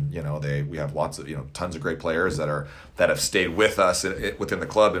 team, and, you know, we have lots of, you know, tons of great players that have stayed with us within the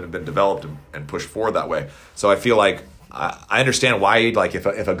club and have been developed and pushed forward that way. So I feel like I understand why, like, if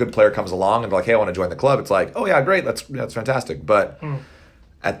a good player comes along and like, hey, I want to join the club, it's like, oh yeah, great, that's fantastic, but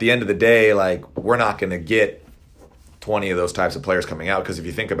at the end of the day, like, we're not going to get 20 of those types of players coming out, because if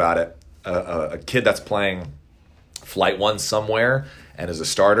you think about it, a kid that's playing Flight 1 somewhere and is a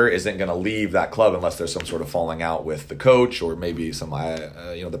starter isn't going to leave that club unless there's some sort of falling out with the coach, or maybe some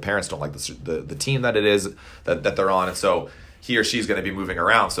you know, the parents don't like the team that it is that they're on, and so he or she's going to be moving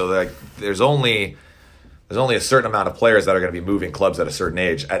around. So like there's only a certain amount of players that are going to be moving clubs at a certain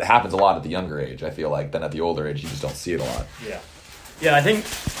age. It happens a lot at the younger age, I feel like, than at the older age. You just don't see it a lot. Yeah, I think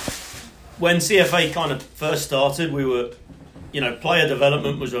when CFA kind of first started, we were, you know, player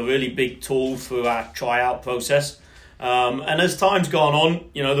development was a really big tool through our tryout process. And as time's gone on,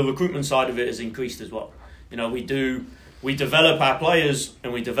 you know, the recruitment side of it has increased as well. You know, we develop our players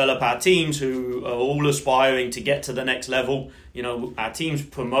and we develop our teams who are all aspiring to get to the next level. You know, our teams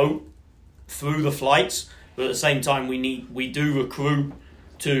promote through the flights, But at the same time, we do recruit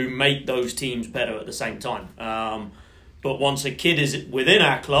to make those teams better at the same time. But once a kid is within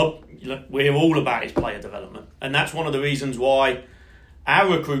our club, we're all about his player development. And that's one of the reasons why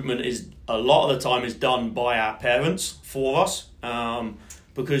our recruitment is a lot of the time is done by our parents for us,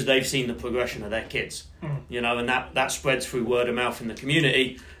 because they've seen the progression of their kids, and that spreads through word of mouth in the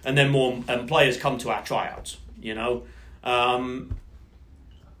community, and then more players come to our tryouts.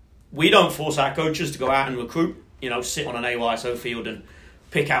 We don't force our coaches to go out and recruit, sit on an AYSO field and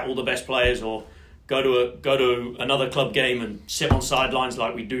pick out all the best players, or go to another club game and sit on sidelines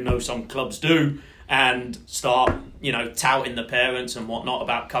like we do know some clubs do, and start, touting the parents and whatnot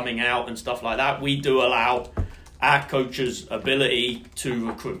about coming out and stuff like that. We do allow our coaches' ability to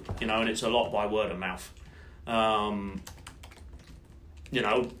recruit, and it's a lot by word of mouth.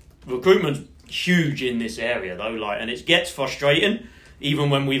 Recruitment's huge in this area though, and it gets frustrating even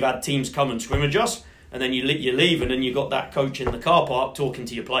when we've had teams come and scrimmage us, and then you leave, and then you got that coach in the car park talking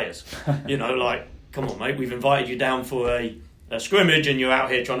to your players. Come on, mate, we've invited you down for a scrimmage, and you're out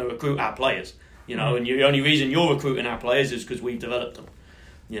here trying to recruit our players. And the only reason you're recruiting our players is because we've developed them.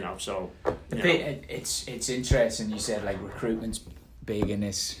 It's interesting. You said recruitment's big in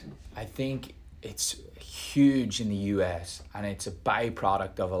this. I think it's huge in the US, and it's a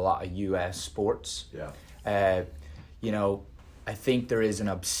byproduct of a lot of US sports. Yeah. I think there is an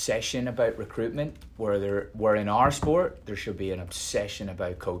obsession about recruitment where in our sport there should be an obsession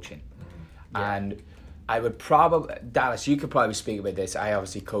about coaching. Yeah. And I would probably, Dallas, you could probably speak about this. I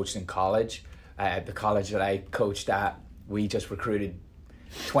obviously coached in college. The college that I coached at, we just recruited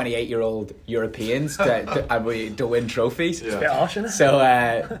 28-year-old Europeans to win trophies. Yeah. It's a bit harsh, isn't it? So,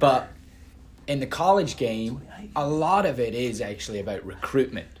 but in the college game, a lot of it is actually about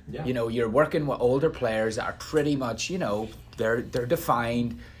recruitment. Yeah. You're working with older players that are pretty much, they're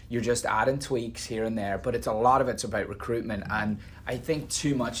defined. You're just adding tweaks here and there, but a lot of it's about recruitment, and I think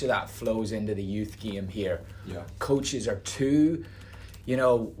too much of that flows into the youth game here. Yeah. Coaches are too,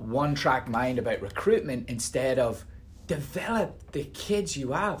 one-track mind about recruitment instead of develop the kids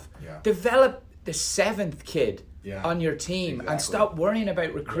you have. Yeah. Develop the 7th kid on your team, and stop worrying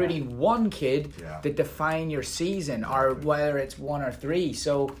about recruiting one kid that define your season, or whether it's 1 or 3.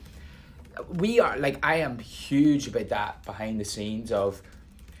 So we are I am huge about that behind the scenes of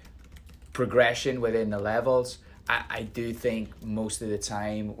progression within the levels. I do think most of the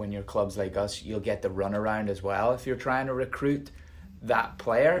time when you're clubs like us, you'll get the runaround as well if you're trying to recruit that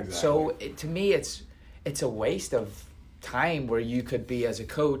player. Exactly. So to me, it's a waste of time where you could be, as a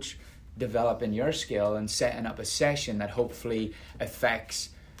coach, developing your skill and setting up a session that hopefully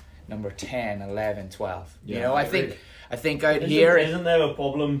affects number 10, 11, 12. Yeah, I think out here... Isn't there a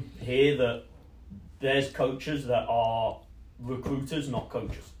problem here that there's coaches that are recruiters, not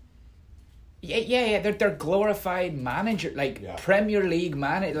coaches? Yeah. They're glorified manager, Premier League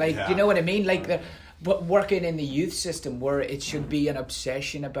manager, you know what I mean? But working in the youth system where it should be an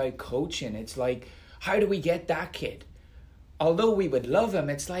obsession about coaching. It's how do we get that kid? Although we would love him,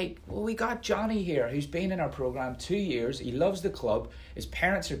 it's we got Johnny here who's been in our program 2 years. He loves the club. His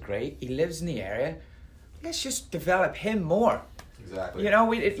parents are great. He lives in the area. Let's just develop him more. Exactly.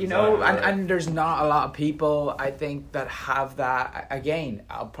 And there's not a lot of people, I think, that have that. Again,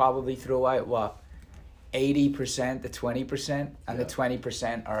 I'll probably throw out 80% to 20%, and the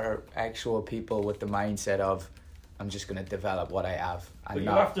 20% are actual people with the mindset of, I'm just going to develop what I have. But you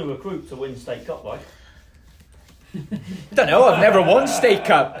have to recruit to win State Cup, right? I don't know. I've never won State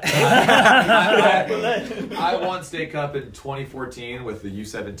Cup. I won State Cup in 2014 with the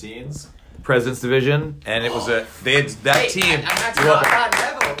U17s. President's Division, and it was team. And that's not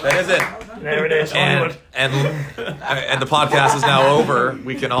that level. That isn't. There it is. And the podcast is now over.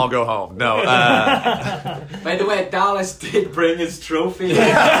 We can all go home. No. By the way, Dallas did bring his trophy.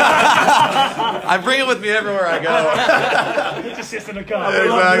 I bring it with me everywhere I go. He just sits in the car.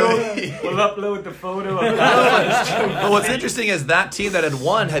 Exactly. We'll upload the photo of that. But what's interesting is that team that had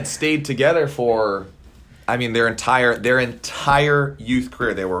won had stayed together for, their entire youth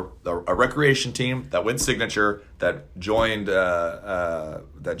career. They were a recreation team that went signature, that joined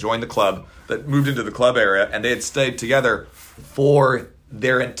the club, that moved into the club area, and they had stayed together for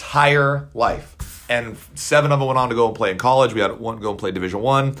their entire life. And 7 of them went on to go and play in college. We had one go and play Division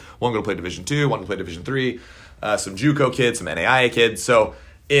 1, one go to play Division 2, one to play Division 3, some JUCO kids, some NAIA kids. So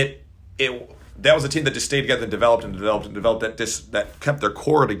that was a team that just stayed together and developed, that kept their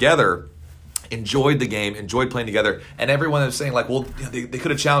core together. Enjoyed the game, enjoyed playing together, and everyone was saying they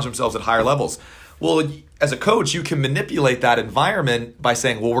could have challenged themselves at higher levels. Well, as a coach, you can manipulate that environment by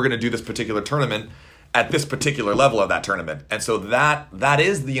saying, well, we're going to do this particular tournament at this particular level of that tournament. And so that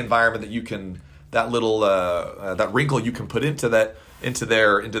is the environment that you can that wrinkle you can put into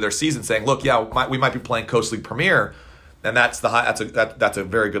their season, saying, look, yeah, we might be playing Coast League Premier, and that's a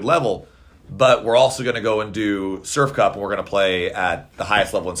very good level, but we're also going to go and do Surf Cup, and we're going to play at the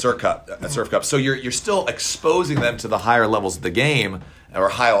highest level in Surf Cup. So you're still exposing them to the higher levels of the game or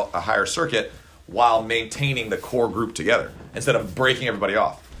a higher circuit while maintaining the core group together instead of breaking everybody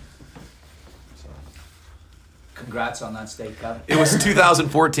off. Congrats on that state cup. It was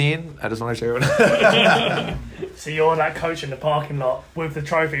 2014. I just want to share it. So you're that coach in the parking lot with the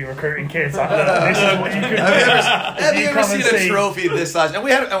trophy recruiting kids. Like, this is what you could do. Have you ever seen a trophy this size? And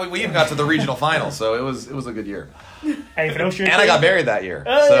we even got to the regional final, so it was a good year. Anything else you And I got married that year.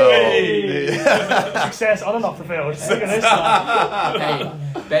 Hey! So success on and off the field. Look at this guy.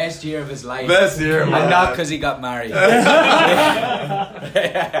 Hey, best year of his life. Best year of my And not life. because he got married.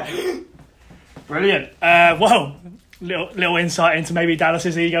 Brilliant. Well, little insight into maybe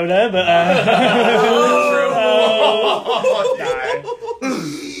Dallas's ego there, but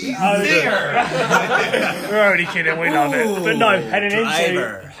we're only kidding. We love it. But no, heading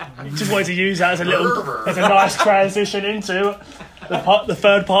into, just wanted to use that as a nice transition into the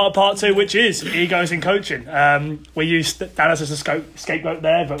third part of part two, which is egos in coaching. We used Dallas as a scapegoat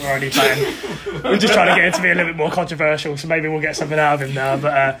there, but we're only playing. We're just trying to get it to be a little bit more controversial, so maybe we'll get something out of him now.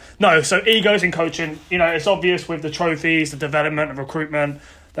 But no, so egos in coaching. You know, it's obvious with the trophies, the development and recruitment,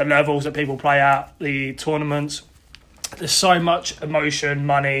 the levels that people play at, the tournaments. There's so much emotion,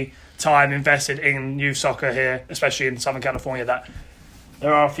 money, time invested in youth soccer here, especially in Southern California, that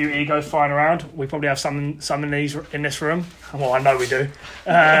there are a few egos flying around. We probably have some in this room. Well, I know we do.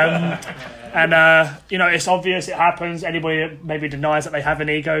 You know, it's obvious, it happens. Anybody that maybe denies that they have an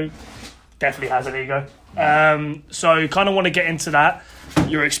ego definitely has an ego. So kind of want to get into that,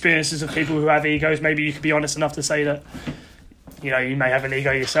 your experiences of people who have egos. Maybe you could be honest enough to say that, you know, you may have an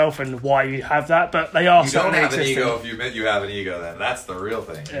ego yourself and why you have that, but they are You don't have an ego if you admit you have an ego, then. That's the real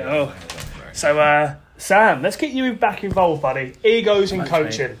thing. Yeah. Oh. So, Sam, let's get you back involved, buddy. Egos in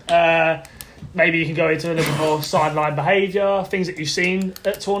coaching. Maybe you can go into a little more sideline behaviour, things that you've seen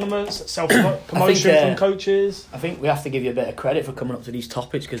at tournaments, self-promotion from coaches. I think we have to give you a bit of credit for coming up to these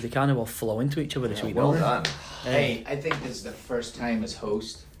topics because they kind of all flow into each other this week. Well done. Hey, I think this is the first time as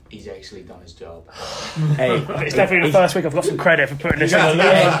host he's actually done his job. Hey, It's definitely the first week I've got some credit for putting this on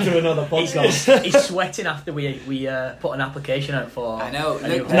to another podcast. he's sweating after we put an application out for. I know. a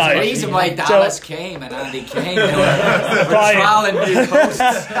new Look, host. there's a reason why Dallas came and Andy came. We're trialing new hosts.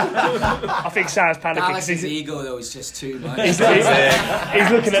 I think Sam's panicking. Dallas's ego, though, is just too much. He's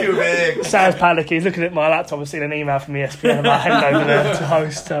looking Too at big. Sam's panicking. He's looking at my laptop and seen an email from ESPN about heading over there to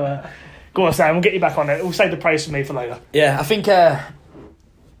host. So go on, Sam. We'll get you back on it. We'll save the praise for me for later. Yeah, I think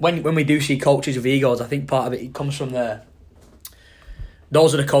when we do see coaches with egos, I think part of it comes from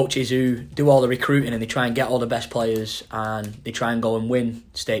those are the coaches who do all the recruiting and they try and get all the best players and they try and go and win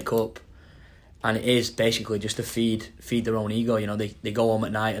State Cup, and it is basically just to feed their own ego. You know, they go home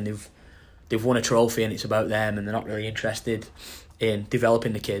at night and they've won a trophy and it's about them and they're not really interested in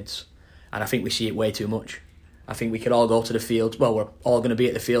developing the kids. And I think we see it way too much. I think we could all go to the field. Well, we're all going to be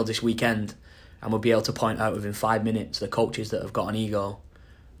at the field this weekend and we'll be able to point out within 5 minutes the coaches that have got an ego,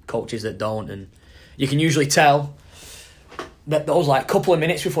 coaches that don't, and you can usually tell that those like couple of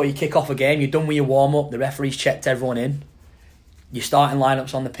minutes before you kick off a game, you're done with your warm-up, the referee's checked everyone in, you're starting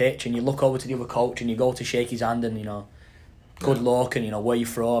lineups on the pitch and you look over to the other coach and you go to shake his hand and, you know, good luck and, you know, where you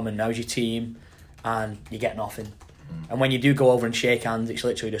from and how's your team, and you get nothing. And when you do go over and shake hands, it's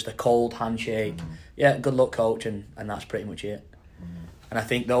literally just a cold handshake. Yeah, good luck, coach, and that's pretty much it. And I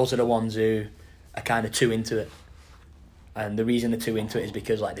think those are the ones who are kind of too into it. And the reason they're too into it is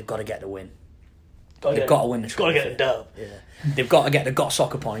because like they've got to get the win. They've got to win the trophy. Got to get the dub. Yeah. They've got to get the got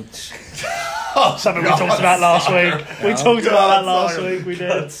soccer points. Something we talked about last week. We talked about that last week. We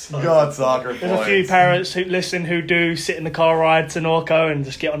did. God, soccer There's a few parents who listen who do sit in the car ride to Norco and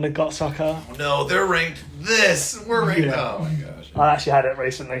just get on the got soccer. No, they're ranked this. We're ranked. Yeah. Oh my gosh. I actually had it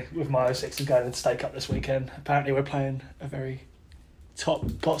recently with my 06s going into State Cup this weekend. Apparently we're playing a very top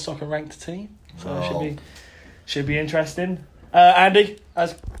got soccer ranked team. So it should be interesting. Andy,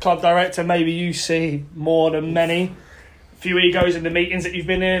 as club director, maybe you see more than many few egos in the meetings that you've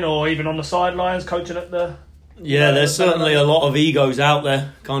been in or even on the sidelines coaching at the... Yeah, there's certainly a lot of egos out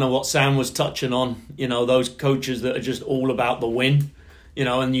there, kind of what Sam was touching on, you know, those coaches that are just all about the win, you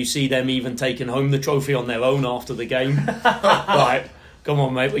know, and you see them even taking home the trophy on their own after the game. Right, come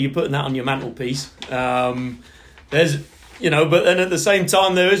on, mate, well, you're putting that on your mantelpiece. There's, you know, but then at the same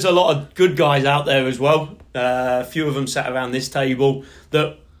time, there is a lot of good guys out there as well. A few of them sat around this table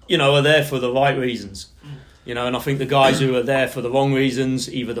that, you know, are there for the right reasons. You know, and I think the guys who are there for the wrong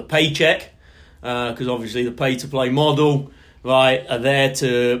reasons, either the paycheck, because obviously the pay-to-play model, right, are there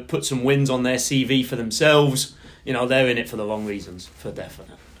to put some wins on their CV for themselves. You know, they're in it for the wrong reasons, for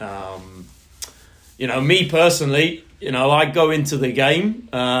definite. You know, me personally, you know, I go into the game.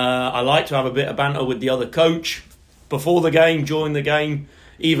 I like to have a bit of banter with the other coach before the game, during the game,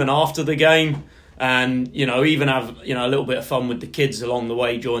 even after the game. And, you know, even have, you know, a little bit of fun with the kids along the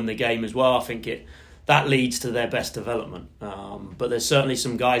way during the game as well. I think that leads to their best development. But there's certainly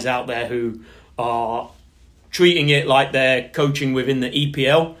some guys out there who are treating it like they're coaching within the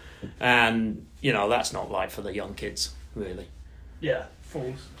EPL. And, you know, that's not right for the young kids, really. Yeah,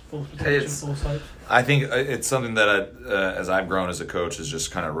 false potential, false hope. I think it's something that, as I've grown as a coach, is just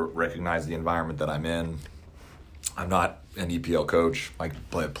kind of recognize the environment that I'm in. I'm not an EPL coach. My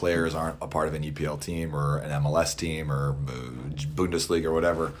players aren't a part of an EPL team or an MLS team or Bundesliga or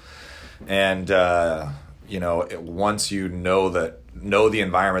whatever. And you know, once you know the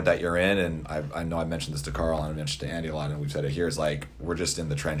environment that you're in, and I know I mentioned this to Carl and I mentioned to Andy a lot, and we've said it here, is like, we're just in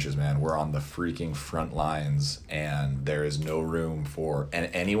the trenches, man. We're on the freaking front lines, and there is no room for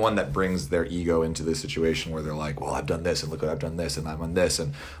anyone that brings their ego into this situation where they're like, well, I've done this, and look what I've done this, and I'm on this,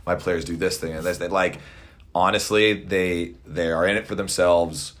 and my players do this thing and this. They like, honestly, they are in it for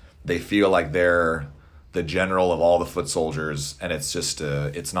themselves. They feel like they're the general of all the foot soldiers, and it's just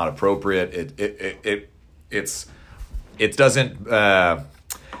it's not appropriate. It doesn't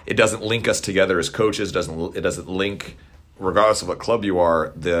link us together as coaches. It doesn't link, regardless of what club you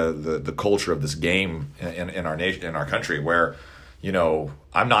are, the culture of this game in our nation, in our country. Where, you know,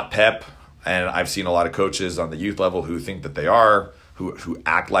 I'm not Pep, and I've seen a lot of coaches on the youth level who think that they are, who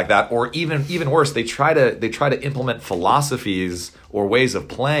act like that, or even worse, they try to implement philosophies or ways of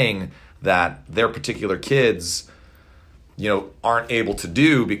playing that their particular kids, you know, aren't able to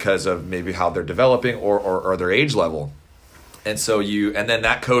do because of maybe how they're developing or their age level. And so then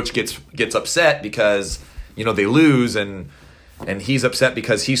that coach gets upset because, you know, they lose, and he's upset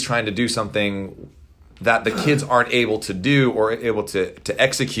because he's trying to do something that the kids aren't able to do or able to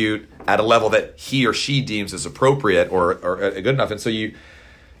execute at a level that he or she deems as appropriate or good enough. And so you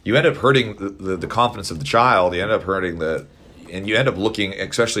end up hurting the confidence of the child. You end up hurting and you end up looking,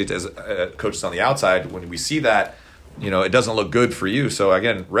 especially as coaches on the outside, when we see that, you know, it doesn't look good for you. So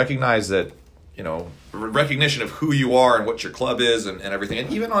again, recognize that, you know, recognition of who you are and what your club is and everything.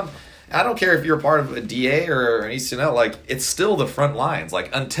 And even I don't care if you're a part of a DA or an ECNL, like, it's still the front lines.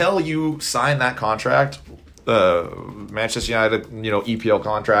 Like, until you sign that contract, Manchester United, you know, EPL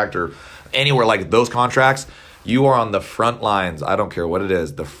contract or anywhere like those contracts, you are on the front lines. I don't care what it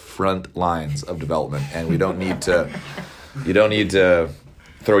is, the front lines of development. And we don't need to, you don't need to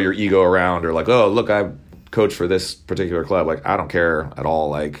throw your ego around or like, oh, look, I coach for this particular club. Like, I don't care at all.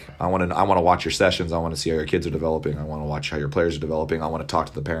 Like, I want to watch your sessions. I want to see how your kids are developing. I want to watch how your players are developing. I want to talk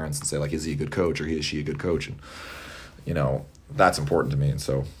to the parents and say, like, is he a good coach or is she a good coach? And, you know, that's important to me. And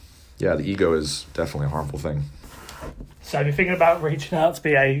so, yeah, the ego is definitely a harmful thing. So if you're thinking about reaching out to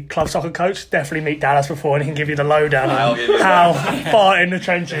be a club soccer coach, definitely meet Dallas before and he can give you the lowdown on how far in the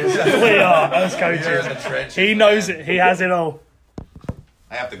trenches we are as coaches. He knows it. He has it all.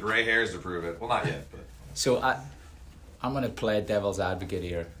 I have the gray hairs to prove it. Well, not yet, but. So I'm going to play devil's advocate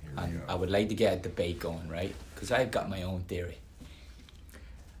here, and I would like to get a debate going, right? Because I've got my own theory.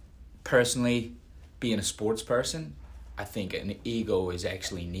 Personally, being a sports person, I think an ego is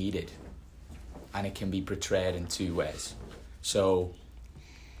actually needed, and it can be portrayed in two ways. So,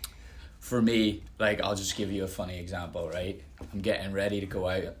 for me, like, I'll just give you a funny example, right? I'm getting ready to go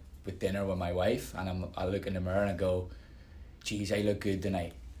out with dinner with my wife, and I look in the mirror and I go, geez, I look good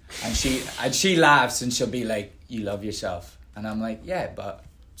tonight. And she laughs and she'll be like, you love yourself. And I'm like, yeah, but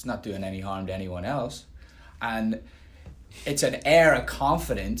it's not doing any harm to anyone else. And it's an air of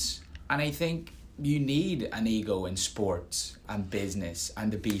confidence. And I think you need an ego in sports and business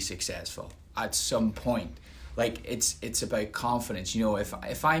and to be successful at some point. Like, it's about confidence. You know,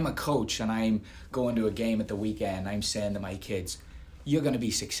 if I'm a coach and I'm going to a game at the weekend, I'm saying to my kids, you're going to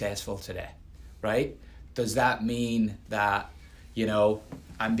be successful today, right? Does that mean that, you know,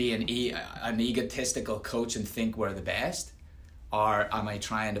 I'm being an egotistical coach and think we're the best? Or am I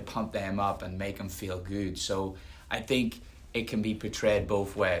trying to pump them up and make them feel good? So I think it can be portrayed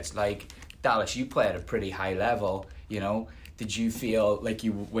both ways. Like, Dallas, you play at a pretty high level, you know. Did you feel like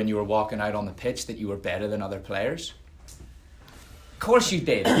when you were walking out on the pitch that you were better than other players? Of course you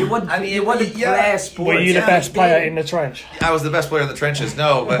did. You wouldn't play sports. Were you the best player in the trench? I was the best player in the trenches,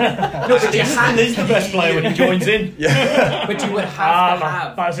 no, but... No, but Jason is the best player when he joins in. Yeah. But you would have to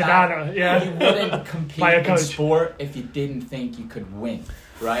have that. Yeah. You wouldn't compete in sport if you didn't think you could win,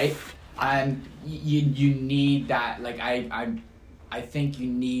 right? And you need that. Like, I think you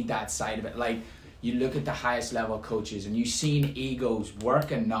need that side of it. Like, you look at the highest level coaches and you've seen egos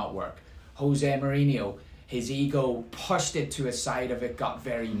work and not work. Jose Mourinho, his ego pushed it to a side of it, got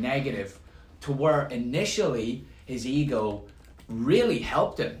very negative, to where initially his ego really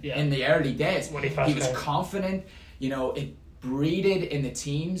helped him in the early days. When he was came. confident, you know, it breeded in the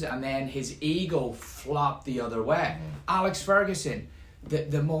teams, and then his ego flopped the other way. Alex Ferguson,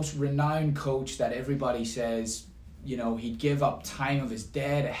 the most renowned coach that everybody says, you know, he'd give up time of his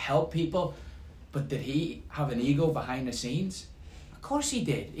day to help people, but did he have an ego behind the scenes? Of course he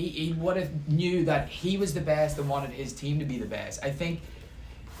did. He would have knew that he was the best and wanted his team to be the best. I think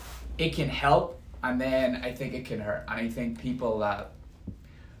it can help, and then I think it can hurt. And I think people that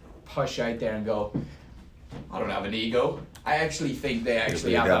push out there and go, I don't have an ego, I actually think they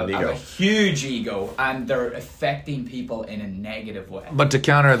actually have a huge ego, and they're affecting people in a negative way. But to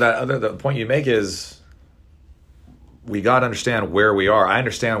counter that, the point you make is, we got to understand where we are. I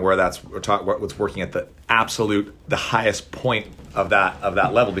understand where what's working at the highest point of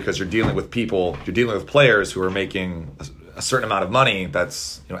that level, because you're dealing with people, you're dealing with players who are making a certain amount of money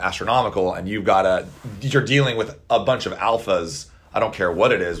that's, you know, astronomical, and you're dealing with a bunch of alphas. I don't care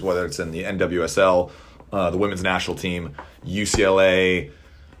what it is, whether it's in the NWSL, the women's national team, UCLA,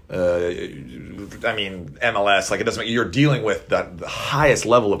 MLS. Like, it doesn't. You're dealing with the highest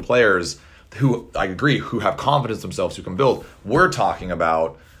level of players who, I agree, who have confidence themselves, who can build. We're talking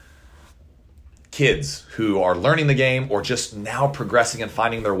about kids who are learning the game or just now progressing and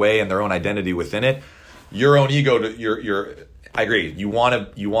finding their way and their own identity within it. Your own ego, I agree. You want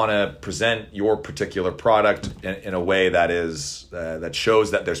to present your particular product in a way that is that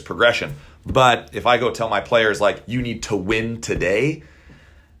shows that there's progression. But if I go tell my players, like, you need to win today,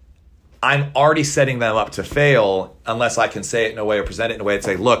 I'm already setting them up to fail unless I can say it in a way or present it in a way and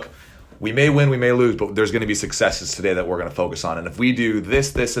say, look, we may win, we may lose, but there's going to be successes today that we're going to focus on. And if we do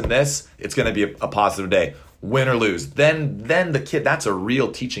this, this, and this, it's going to be a positive day, win or lose. Then the kid, that's a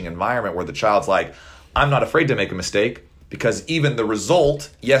real teaching environment where the child's like, I'm not afraid to make a mistake, because even the result,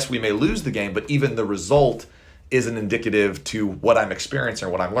 yes, we may lose the game, but even the result isn't indicative to what I'm experiencing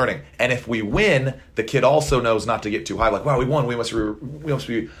or what I'm learning. And if we win, the kid also knows not to get too high. Like, wow, we won. I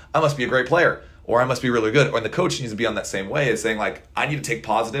must be a great player, or I must be really good. Or the coach needs to be on that same way, is saying, like, I need to take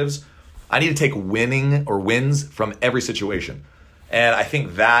positives. I need to take winning or wins from every situation. And I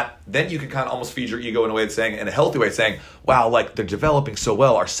think that then you can kind of almost feed your ego in a way of saying, in a healthy way, saying, wow, like, they're developing so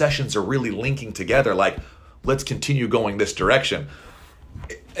well. Our sessions are really linking together. Like, let's continue going this direction.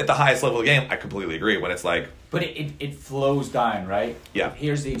 At the highest level of the game, I completely agree when it's like... But it flows down, right? Yeah.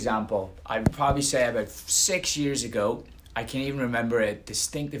 Here's the example. I'd probably say about 6 years ago, I can even remember it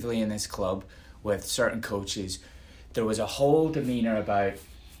distinctively in this club with certain coaches. There was a whole demeanour about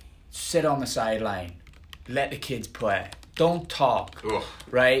sit on the sideline, let the kids play, don't talk,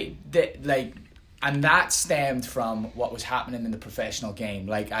 right? And that stemmed from what was happening in the professional game.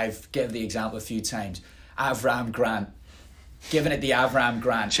 Like, I've given the example a few times. Avram Grant, giving it the Avram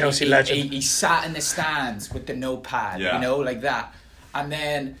Grant. Chelsea legend. He sat in the stands with the notepad, you know, like that. And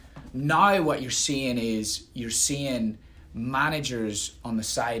then now what you're seeing is managers on the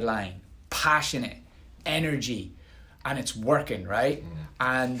sideline, passionate, energy, and it's working, right?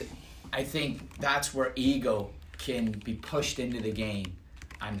 And I think that's where ego can be pushed into the game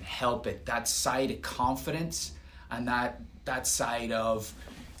and help it. That side of confidence and that side of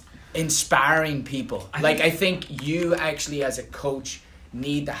inspiring people. I think you actually, as a coach,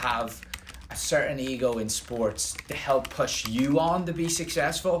 need to have a certain ego in sports to help push you on to be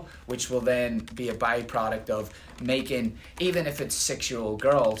successful, which will then be a byproduct of making, even if it's 6-year-old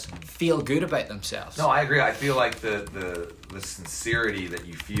girls, feel good about themselves. No, I agree. I feel like the sincerity that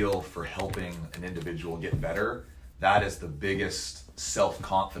you feel for helping an individual get better, that is the biggest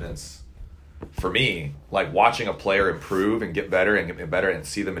self-confidence for me. Like, watching a player improve and get better and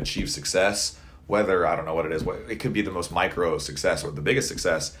see them achieve success, whether, I don't know what it is, it could be the most micro success or the biggest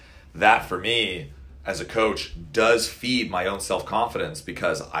success. That, for me, as a coach, does feed my own self-confidence,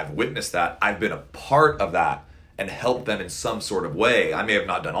 because I've witnessed that. I've been a part of that and helped them in some sort of way. I may have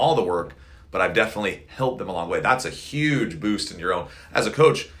not done all the work, but I've definitely helped them along the way. That's a huge boost in your own. As a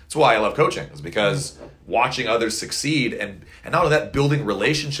coach, that's why I love coaching, is because watching others succeed and not only that, building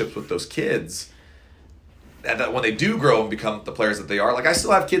relationships with those kids, and that when they do grow and become the players that they are. Like, I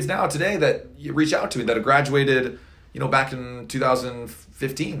still have kids now today that reach out to me that have graduated, you know, back in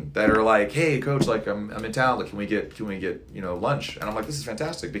 2015, that are like, hey, coach, like, I'm in town. Like, can we get you know, lunch? And I'm like, this is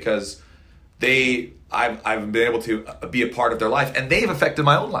fantastic, because I've been able to be a part of their life, and they've affected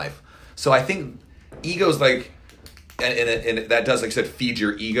my own life. So I think ego's like, and that does, like I said, feed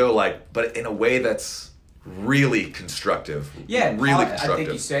your ego, like, but in a way that's really constructive. Yeah, really I constructive.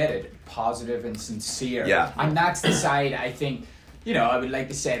 think you said it, positive and sincere. Yeah. And that's the side I think, you know, I would like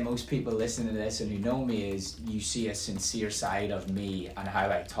to say most people listening to this and who know me is you see a sincere side of me and how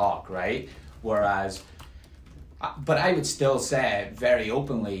I talk, right? Whereas, but I would still say very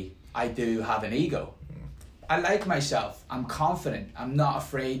openly, I do have an ego. I like myself. I'm confident. I'm not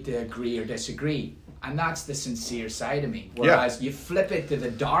afraid to agree or disagree. And that's the sincere side of me. Whereas you flip it to the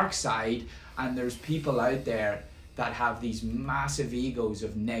dark side and there's people out there that have these massive egos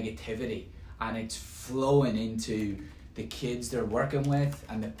of negativity and it's flowing into the kids they're working with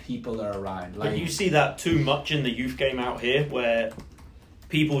and the people they're around. But you see that too much in the youth game out here where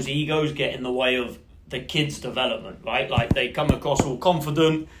people's egos get in the way of the kids' development, right? Like they come across all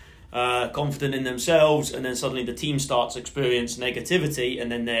confident in themselves, and then suddenly the team starts to experience negativity,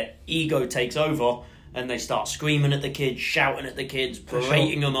 and then their ego takes over, and they start screaming at the kids, shouting at the kids,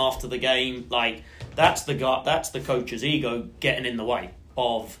 berating them after the game. Like that's the coach's ego getting in the way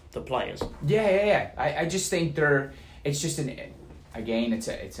of the players. Yeah. I just think it's just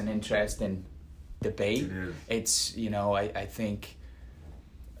it's an interesting debate. It's, you know, I think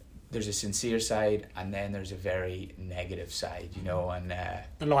there's a sincere side and then there's a very negative side, you know, and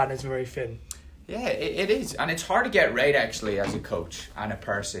the line is very thin. Yeah, it is, and it's hard to get right actually as a coach and a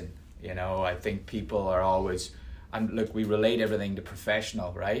person. You know, I think people are always, and look, we relate everything to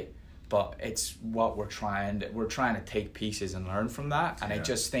professional, right? But it's what we're trying to take pieces and learn from that. And I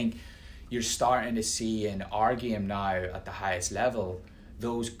just think you're starting to see in our game now at the highest level,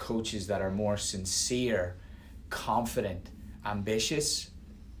 those coaches that are more sincere, confident, ambitious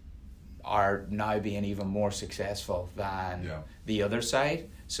are now being even more successful than the other side.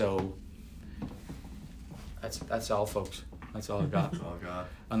 So that's all, folks. That's all I've got.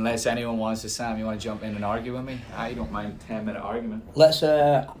 Unless anyone wants to, Sam, you want to jump in and argue with me? I don't mind a 10-minute argument. Let's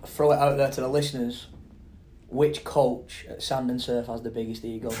throw it out there to the listeners. Which coach at Sand and Surf has the biggest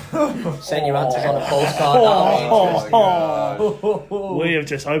ego? Send your answers on a postcard. We have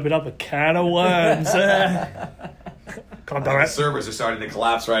just opened up a can of worms. Come on, The servers are starting to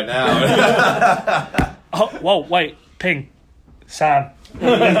collapse right now. Whoa, wait, ping. Sam.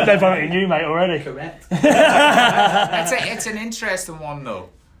 They're voting you, mate, already. Correct. It's an interesting one, though.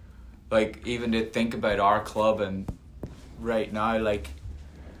 Like, even to think about our club and right now, like,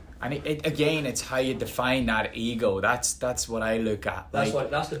 and it again, it's how you define that ego. That's what I look at.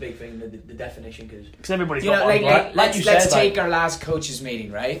 That's the big thing, the definition, because everybody's you got know, one, right? let's take our last coaches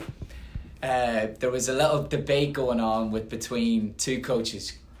meeting, right? There was a little debate going on between two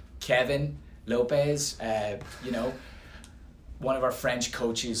coaches, Kevin Lopez, you know, one of our French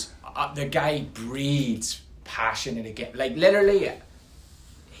coaches. The guy breathes passion in a game. Like, literally,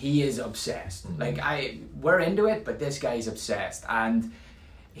 he is obsessed. Like, we're into it, but this guy's obsessed. And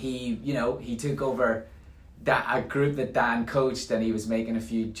he took over a group that Dan coached, and he was making a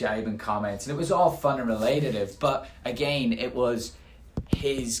few jibing comments, and it was all fun and related. But again, it was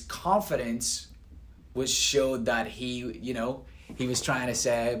his confidence was showed that he was trying to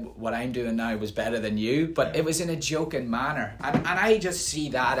say what I'm doing now was better than you, but it was in a joking manner. And I just see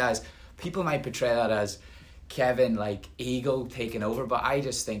that as, people might portray that as Kevin, like, ego taking over, but I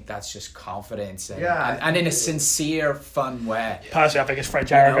just think that's just confidence and in a sincere, fun way. Personally, I think it's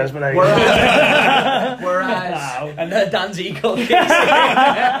French arrogance, but there you whereas and then Dan's ego.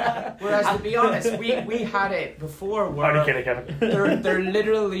 Whereas, to be honest, we had it before where Only kidding, Kevin. there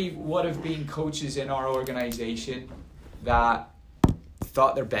literally would have been coaches in our organisation that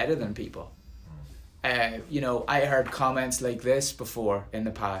thought they're better than people. You know, I heard comments like this before in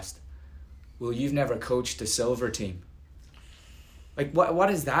the past. Well, you've never coached a silver team. Like, what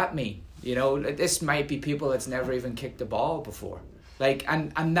does that mean? You know, this might be people that's never even kicked a ball before. Like,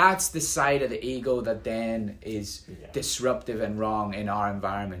 and that's the side of the ego that then is disruptive and wrong in our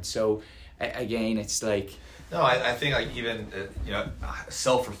environment. So, again, it's like... No, I think like even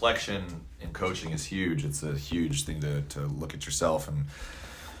self-reflection in coaching is huge. It's a huge thing to look at yourself and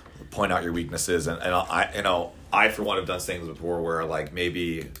point out your weaknesses. And I for one have done things before where, like,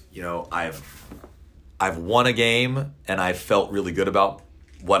 maybe, you know, I've won a game and I felt really good about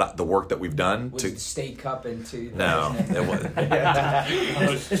the work that we've done. Was it the State Cup into... No, it wasn't.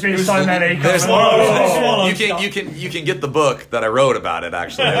 It's been so many. You can get the book that I wrote about it,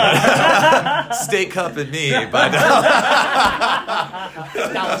 actually. State Cup and me, but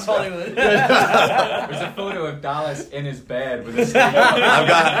Dallas Hollywood. There's a photo of Dallas in his bed with a State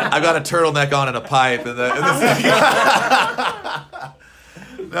Cup. I've got a turtleneck on and a pipe and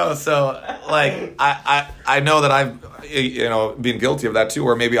No, so like I know that I've been guilty of that too,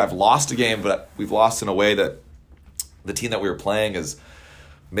 where maybe I've lost a game, but we've lost in a way that the team that we were playing is,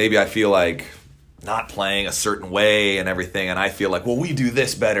 maybe I feel like not playing a certain way and everything, and I feel like, well, we do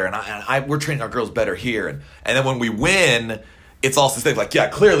this better, and we're training our girls better here, and then when we win, it's also things like, yeah,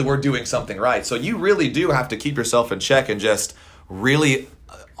 clearly we're doing something right. So you really do have to keep yourself in check and just really,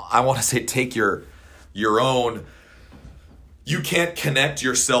 I want to say, take your own. You can't connect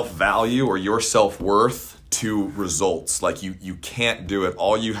your self-value or your self-worth to results. Like you can't do it.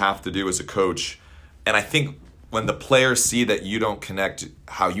 All you have to do as a coach, and I think when the players see that you don't connect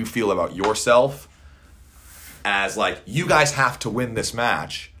how you feel about yourself as like, you guys have to win this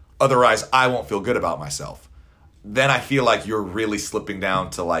match, otherwise I won't feel good about myself, then I feel like you're really slipping down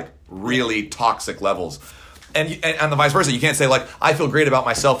to like really toxic levels. And the vice versa. You can't say like, I feel great about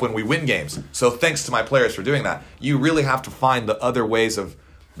myself when we win games, so thanks to my players for doing that. You really have to find the other ways of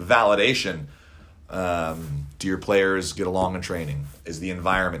validation. Do your players get along in training? Is the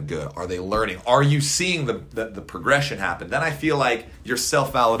environment good? Are they learning? Are you seeing the progression happen? Then I feel like your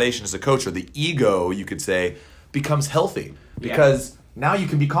self-validation as a coach, or the ego, you could say, becomes healthy. Because now you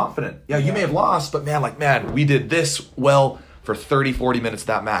can be confident. Yeah, you may have lost, but man, we did this well for 30, 40 minutes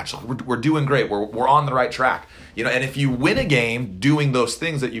that match. We're doing great. We're on the right track. You know, and if you win a game doing those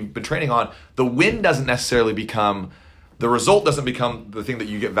things that you've been training on, the win doesn't necessarily become, the result doesn't become the thing that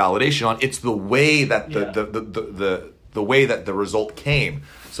you get validation on. It's the way that the way that the result came.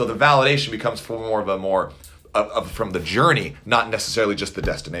 So the validation becomes more of from the journey, not necessarily just the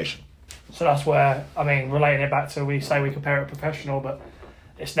destination. So that's where, I mean, relating it back to, we say we compare it professional, but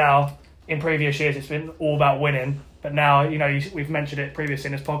it's now, in previous years, it's been all about winning. But now, you know, we've mentioned it previously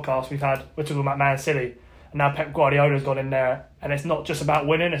in this podcast, we're talking about Man City, and now Pep Guardiola's gone in there, and it's not just about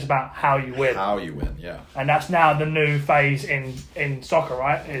winning, it's about how you win. How you win, yeah. And that's now the new phase in soccer,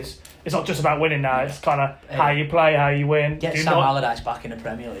 right? It's not just about winning now, it's kind of how you play, how you win. Get Sam Allardyce back in the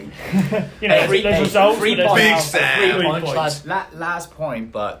Premier League. You know, there's results. 3 but points. there's Big now Sam. 3 points. Last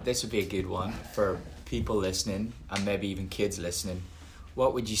point, but this would be a good one for people listening and maybe even kids listening.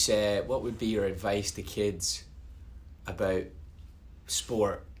 What would you say? What would be your advice to kids about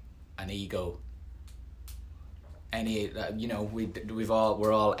sport and ego? Any, you know,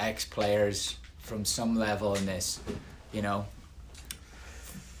 we're all ex-players from some level in this, you know.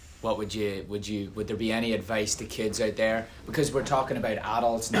 What would there be any advice to kids out there? Because we're talking about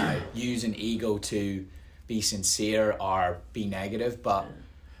adults now using ego to be sincere or be negative, but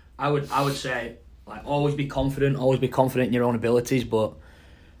I would say, like, always be confident in your own abilities, but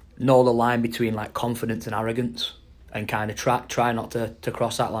know the line between like confidence and arrogance, and kind of try not to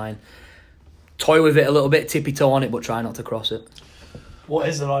cross that line. Toy with it a little bit, tippy toe on it, but try not to cross it. What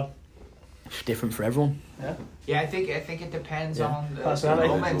is the line? It's different for everyone. Yeah, I think it depends on the Personality.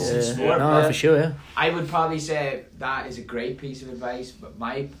 moments in sport. No, for sure. Yeah. I would probably say that is a great piece of advice, but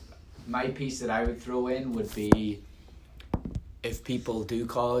my piece that I would throw in would be, if people do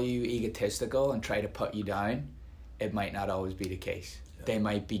call you egotistical and try to put you down, it might not always be the case. They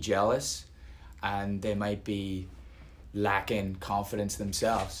might be jealous, and they might be lacking confidence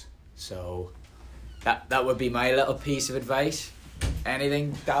themselves. So that would be my little piece of advice.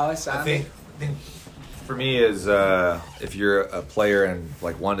 Anything, Dallas? I think for me is if you're a player and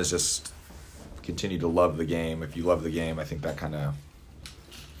like one is just continue to love the game. If you love the game, I think that kind of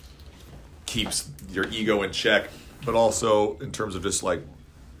keeps your ego in check. But also in terms of just like,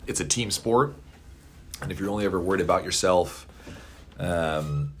 it's a team sport, and if you're only ever worried about yourself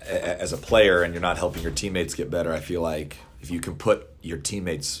as a player and you're not helping your teammates get better, I feel like if you can put your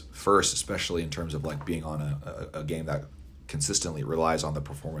teammates first, especially in terms of like being on a game that consistently relies on the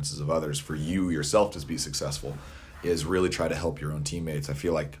performances of others for you yourself to be successful, is really try to help your own teammates. I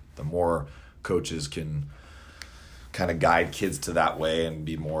feel like the more coaches can kind of guide kids to that way and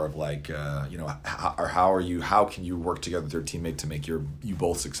be more of like, how can you work together with your teammate to make you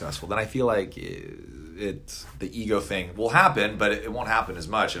both successful, then I feel like the ego thing will happen, but it won't happen as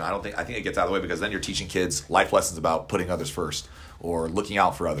much. And I think it gets out of the way, because then you're teaching kids life lessons about putting others first or looking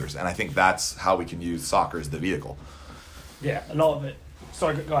out for others. And I think that's how we can use soccer as the vehicle. Yeah, a lot of it.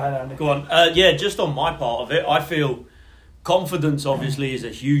 Sorry, go ahead, Andy. Go on. Just on my part of it, I feel confidence obviously is a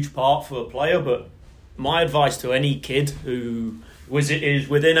huge part for a player, but my advice to any kid who is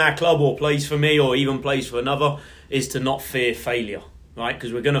within our club or plays for me or even plays for another is to not fear failure, right?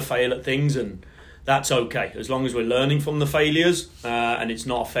 Because we're going to fail at things, and that's okay. As long as we're learning from the failures and it's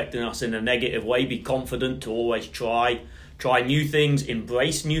not affecting us in a negative way, be confident to always try new things,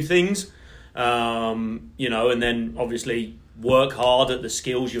 embrace new things, and then obviously work hard at the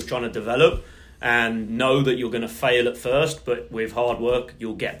skills you're trying to develop, and know that you're going to fail at first, but with hard work,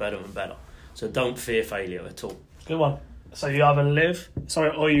 you'll get better and better. So don't fear failure at all. Good one. So you either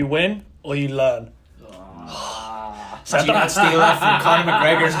or you win, or you learn. Did you not steal that from Conor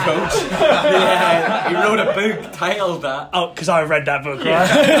McGregor's coach? Yeah, he wrote a book titled that. Oh, because I read that book, right?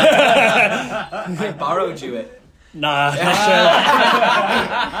 I borrowed you it. Nah.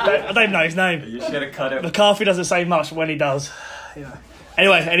 I don't even know his name. You should have cut it. McCarthy doesn't say much when he does. Yeah.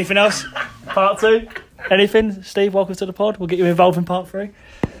 Anyway, anything else? Part 2? Anything? Steve, welcome to the pod. We'll get you involved in part 3.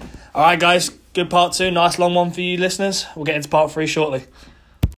 All right, guys. Good part 2. Nice long one for you listeners. We'll get into part 3 shortly.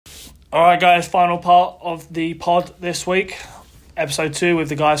 All right, guys. Final part of the pod this week. Episode 2 with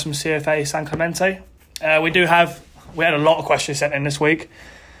the guys from CFA San Clemente. We had a lot of questions sent in this week,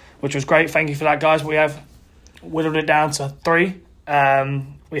 which was great. Thank you for that, guys. We have whittled it down to 3.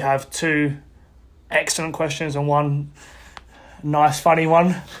 We have 2 excellent questions and 1 nice funny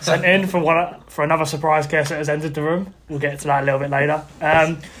one sent in for another surprise guest that has entered the room. We'll get to that a little bit later.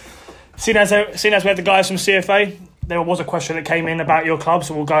 Seeing as we had the guys from CFA, there was a question that came in about your club,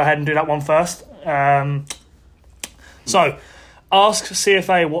 so we'll go ahead and do that one first. So, ask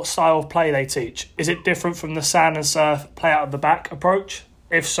CFA what style of play they teach. Is it different from the sand and surf play out of the back approach?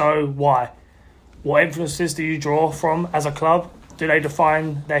 If so, why? What influences do you draw from as a club? Do they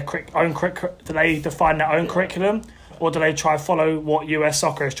define their own curriculum, or do they try to follow what US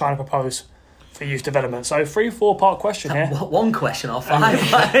Soccer is trying to propose for youth development? So 3-4-part question here. One question or 5.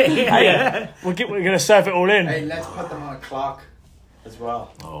 Hey, we're going to serve it all in. Hey, let's put them on a clock as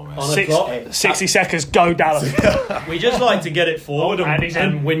well. Oh man. On the clock. 60 seconds, go Dallas. We just like to get it forward and he's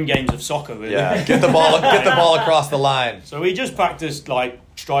and win games of soccer, really. Yeah, get the ball across the line. So we just practiced like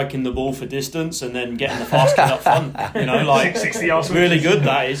striking the ball for distance and then getting the fast kick up front. 60 yards. Really good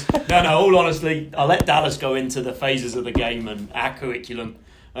that is. No, all honestly, I'll let Dallas go into the phases of the game and our curriculum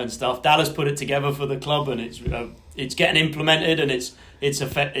and stuff. Dallas put it together for the club, and it's getting implemented, and it's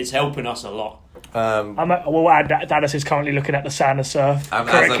helping us a lot. We'll add that Dallas is currently looking at the sand and surf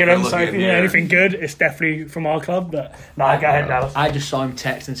curriculum, so if you know anything good, it's definitely from our club. But go ahead, Dallas. I just saw him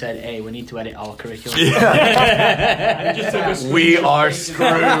text and said, "Hey, we need to edit our curriculum." We are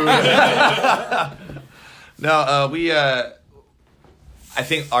screwed. No, I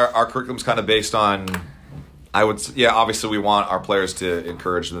think our curriculum's kind of based on. Obviously we want our players to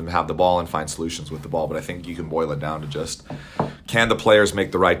encourage them to have the ball and find solutions with the ball, but I think you can boil it down to just, can the players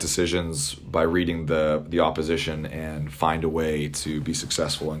make the right decisions by reading the opposition and find a way to be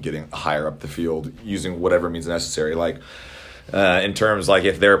successful in getting higher up the field using whatever means necessary? Like, in terms, like,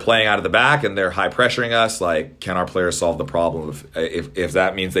 if they're playing out of the back and they're high pressuring us, like, can our players solve the problem? If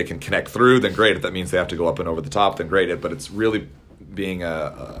that means they can connect through, then great. If that means they have to go up and over the top, then great. But it's really being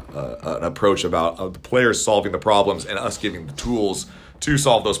an approach about the players solving the problems and us giving the tools to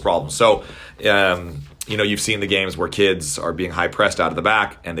solve those problems. So, you've seen the games where kids are being high pressed out of the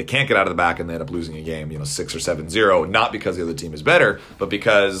back and they can't get out of the back and they end up losing a game, 6 or 7-0, not because the other team is better, but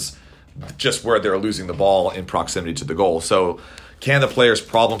because just where they're losing the ball in proximity to the goal. So can the players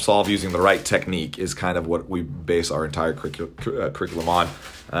problem solve using the right technique is kind of what we base our entire curriculum on.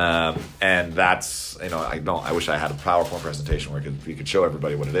 And that's, I wish I had a PowerPoint presentation where we could show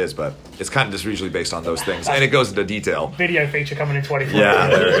everybody what it is, but it's kind of just usually based on those things, and it goes into detail. Video feature coming in 24. Yeah,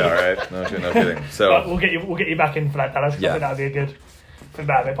 there we go. Right? No kidding. So but we'll get you back in for that, Dallas. Yeah. I think that'd be a good. For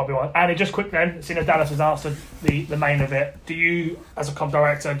that, they probably want. And just quick then, seeing as Dallas has answered the main of it, do you, as a club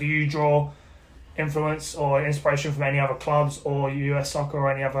director, draw influence or inspiration from any other clubs or US Soccer or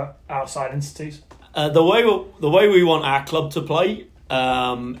any other outside entities? The way we want our club to play,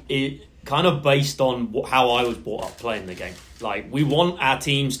 it kind of based on how I was brought up playing the game. Like, we want our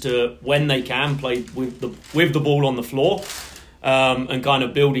teams to, when they can, play with the ball on the floor, and kind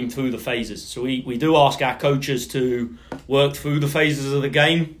of building through the phases. So we do ask our coaches to work through the phases of the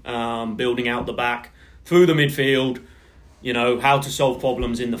game, building out the back, through the midfield, how to solve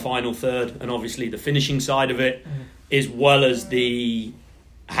problems in the final third, and obviously the finishing side of it, as well as the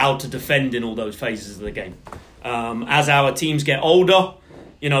how to defend in all those phases of the game. As our teams get older,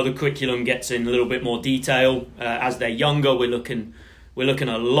 the curriculum gets in a little bit more detail. As they're younger, we're looking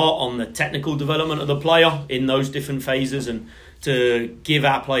a lot on the technical development of the player in those different phases, and to give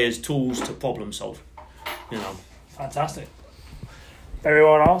our players tools to problem solve. Fantastic. Very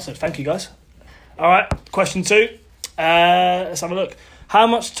well answered. Thank you, guys. All right, question 2. Let's have a look. How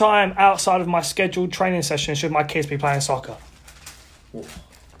much time outside of my scheduled training session should my kids be playing soccer? Oof.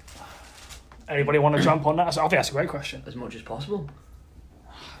 Anybody want to jump on that? I think that's a great question. As much as possible.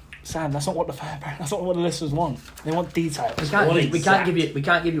 Sam, that's not what the listeners want. They want details. We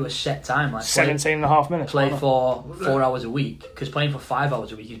can't give you a set time. Like 17 and a half minutes. Play for 4 hours a week, because playing for 5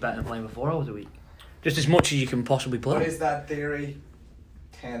 hours a week is better than playing for 4 hours a week. Just as much as you can possibly play. What is that theory?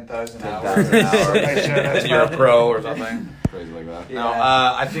 10,000 hours an hour. You're a pro or something crazy like that. Yeah. No,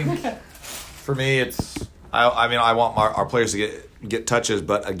 I think for me it's I mean, I want our players to get touches,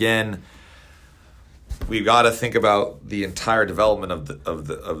 but again, we've got to think about the entire development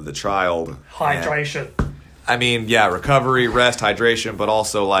of the child. Hydration. I mean, yeah, recovery, rest, hydration, but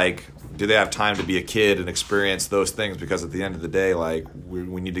also like, do they have time to be a kid and experience those things? Because at the end of the day, like,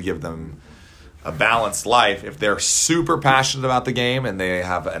 we need to give them a balanced life. If they're super passionate about the game and they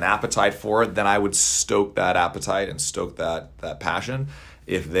have an appetite for it, then I would stoke that appetite and stoke that passion.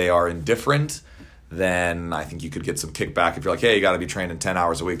 If they are indifferent, then I think you could get some kickback. If you're like, hey, you got to be training 10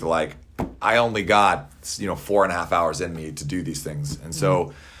 hours a week, they're like, I only got 4.5 hours in me to do these things. And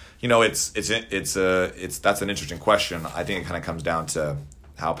so, that's an interesting question. I think it kind of comes down to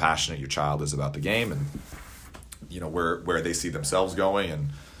how passionate your child is about the game, and where they see themselves going,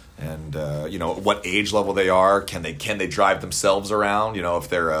 and what age level they are. Can they drive themselves around? If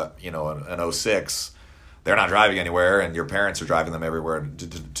they're an 06, they're not driving anywhere, and your parents are driving them everywhere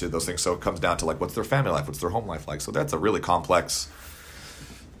to those things. So it comes down to like, what's their family life, what's their home life like? So that's a really complex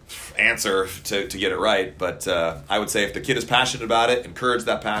answer to get it right. But I would say if the kid is passionate about it, encourage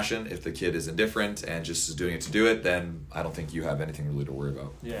that passion. If the kid is indifferent and just is doing it to do it, then I don't think you have anything really to worry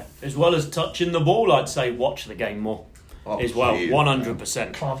about. Yeah, as well as touching the ball, I'd say watch the game more as well.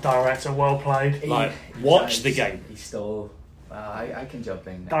 100%. Club director, well played. Like, watch the game. He stole. I can jump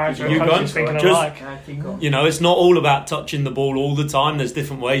in. Director You and go. coaches thinking Just- alike. It's not all about touching the ball all the time. There's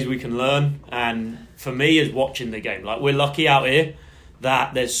different ways we can learn, and for me, is watching the game. Like, we're lucky out here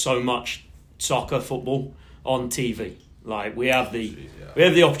that there's so much soccer, football on TV. Like, we have the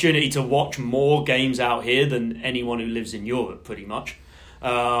opportunity to watch more games out here than anyone who lives in Europe, pretty much.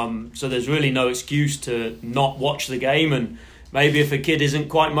 So there's really no excuse to not watch the game. And maybe if a kid isn't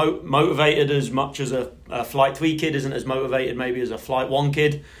quite motivated as much as a Flight 3 kid isn't as motivated maybe as a Flight 1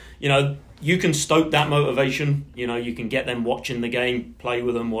 kid, you can stoke that motivation. You can get them watching the game, play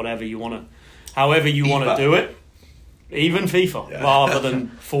with them, whatever you want to, however you want to do it. Even FIFA, rather than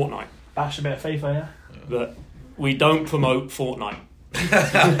Fortnite. Bash a bit of FIFA, yeah. But we don't promote Fortnite.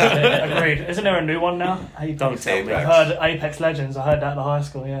 Agreed. Isn't there a new one now? Don't tell me. I heard Apex Legends. I heard that at the high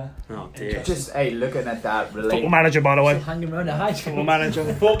school, yeah. Oh dear. Just looking at that Football Manager, by the way. Hanging around the high school. Football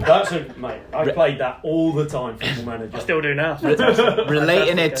Manager. Mate, I played that all the time, Football Manager. I still do now.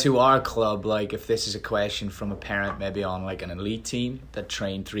 Relating it to our club, like if this is a question from a parent maybe on like an elite team that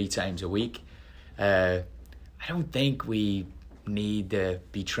train 3 times a week, I don't think we need to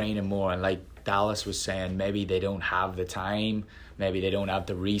be training more. And like Dallas was saying, maybe they don't have the time, maybe they don't have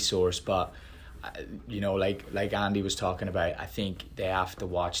the resource, but like Andy was talking about, I think they have to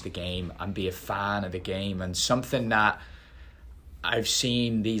watch the game and be a fan of the game. And something that I've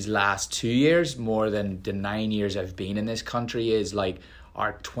seen these last 2 years more than the 9 years I've been in this country is like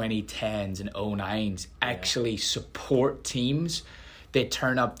our 2010s and 09s actually support teams. They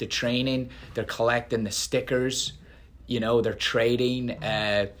turn up the training, they're collecting the stickers, they're trading,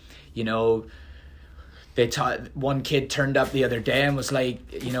 one kid turned up the other day and was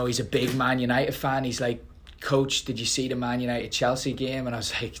like, he's a big Man United fan. He's like, Coach, did you see the Man United Chelsea game? And I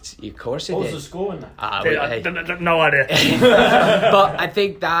was like, of course I did. What was the score in that? No idea. But I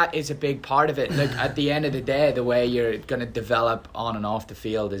think that is a big part of it. Look, at the end of the day, the way you're going to develop on and off the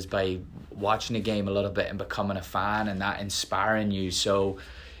field is by watching the game a little bit and becoming a fan, and that inspiring you. So,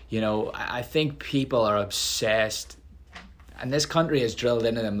 I think people are obsessed, and this country has drilled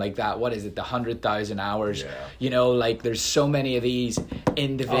into them like that. What is it, the 100,000 hours? Yeah. Like there's so many of these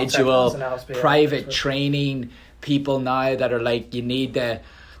individual private training people now that are like, you need to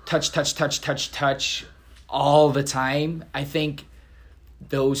touch all the time. I think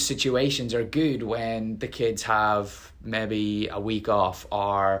those situations are good when the kids have maybe a week off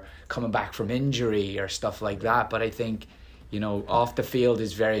or coming back from injury or stuff like that. But I think, off the field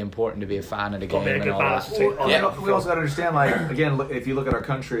is very important to be a fan of the game and all that. We also got to understand, like, again, if you look at our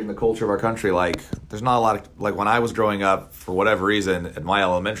country and the culture of our country, like, there's not a lot of, like, when I was growing up, for whatever reason, at my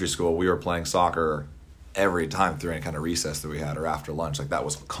elementary school, we were playing soccer every time through any kind of recess that we had or after lunch. Like, that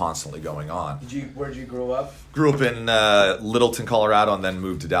was constantly going on. Where'd you grow up? Grew up in Littleton, Colorado, and then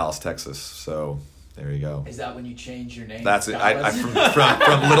moved to Dallas, Texas. So there you go. Is that when you changed your name? That's it. I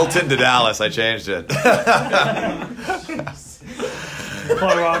from Littleton to Dallas, I changed it.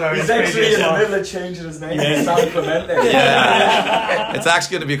 Colorado. He's actually in the middle of changing his name to San Clemente. Yeah. It's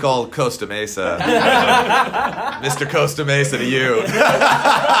actually going to be called Costa Mesa. Mr. Costa Mesa to you.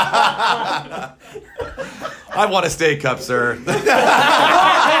 I won a state cup, sir.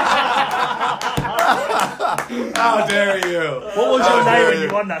 How dare you? What was your name when you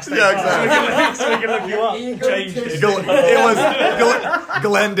won that state? Yeah, exactly. So we can look you up. It was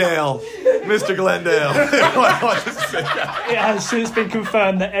Glendale. Mr. Glendale. It has since been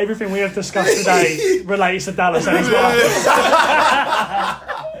confirmed that everything we have discussed today relates to Dallas and his wife.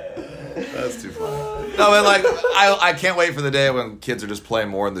 That's too funny. No, but like I can't wait for the day when kids are just playing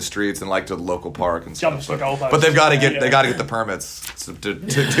more in the streets and like to the local park and stuff. Jumps for goalposts. But they've got to get get the permits to be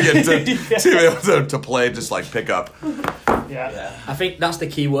able to play just like pick up. Yeah. I think that's the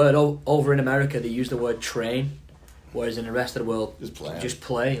key word. Over in America, they use the word train, whereas in the rest of the world, just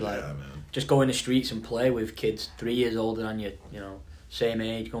play. Like, just go in the streets and play with kids 3 years older than you. You know, same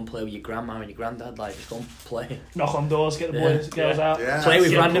age. Go and play with your grandma and your granddad. Like, just go and play. Knock on doors, get the boys, girls out. Yeah. Play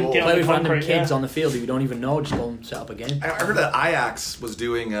with random concrete, kids on the field who you don't even know. Just go and set up a game. I heard that Ajax was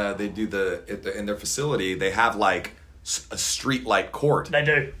doing. They do in their facility. They have like a street like court. They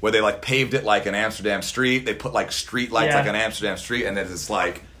do. Where they like paved it like an Amsterdam street. They put like street lights like an Amsterdam street, and then it's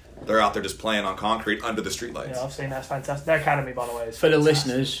like they're out there just playing on concrete under the street lights. Yeah, I've seen that's fantastic. Their academy, by the way, is for the fantastic.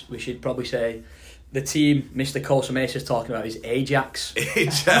 listeners, we should probably say the team Mr. Colson-Mace is talking about is Ajax.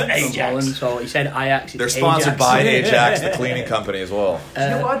 Ajax. So he said Ajax. They're sponsored by Ajax, the cleaning company, as well. You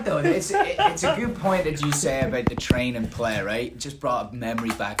know what though? It's a good point that you say about the train and play, right? It just brought a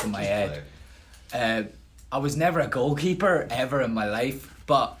memory back in my head. I was never a goalkeeper ever in my life,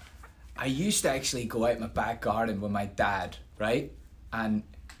 but I used to actually go out in my back garden with my dad, right? And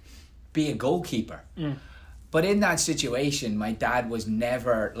be a goalkeeper. But in that situation, my dad was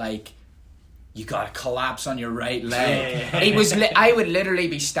never like, you gotta collapse on your right leg. He was. I would literally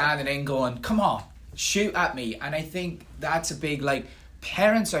be standing in going, come on, shoot at me. And I think that's a big, like,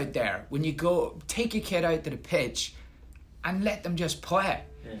 parents out there, when you go, take your kid out to the pitch and let them just play.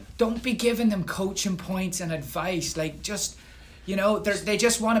 Don't be giving them coaching points and advice. Like, just, you know, they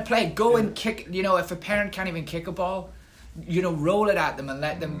just want to play. Go and kick, you know, if a parent can't even kick a ball, you know, roll it at them and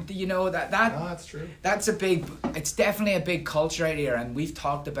let them, you know, that's true. That's it's definitely a big culture out here. And we've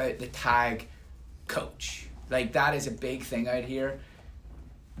talked about the tag coach. Like, that is a big thing out here.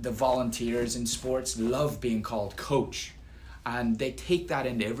 The volunteers in sports love being called coach. And they take that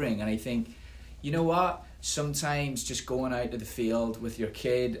into everything. And I think, you know what? Sometimes just going out to the field with your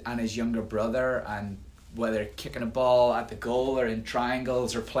kid and his younger brother, and whether kicking a ball at the goal or in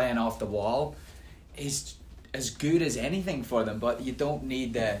triangles or playing off the wall, is as good as anything for them. But you don't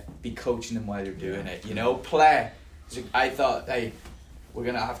need to be coaching them while you're doing it. You know, play. I thought, hey, we're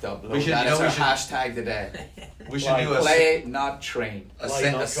gonna have to upload that as our hashtag today. We should do play, not train. A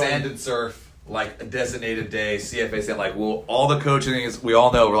sand and surf, like a designated day. CFA said, like, well, all the coaching is, we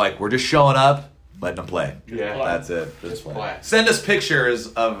all know, we're just showing up. Letting them play. Yeah. That's it. Just play. Send us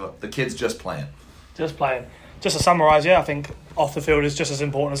pictures of the kids just playing. Just playing. Just to summarise, I think off the field is just as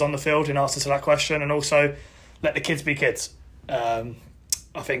important as on the field in answer to that question, and also let the kids be kids. I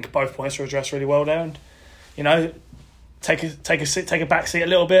think both points are addressed really well there, and, you know, take a back seat a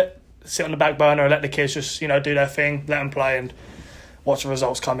little bit, sit on the back burner and let the kids just, you know, do their thing, let them play and watch the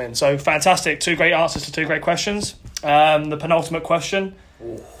results come in. So fantastic. 2 great answers to 2 great questions. The penultimate question.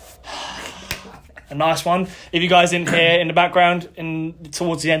 A nice one. If you guys didn't hear in the background,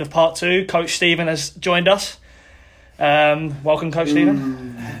 towards the end of part 2, Coach Stephen has joined us. Welcome, Coach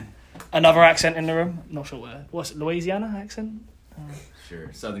Stephen. Another accent in the room. Not sure where. What's it, Louisiana accent?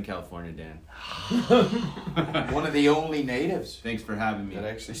 Sure. Southern California, Dan. One of the only natives. Thanks for having me. That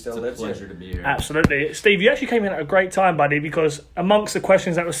actually still it's lives a here. pleasure to be here. Absolutely. Steve, you actually came in at a great time, buddy, because amongst the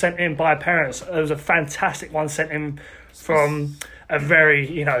questions that were sent in by parents, there was a fantastic one sent in from a very,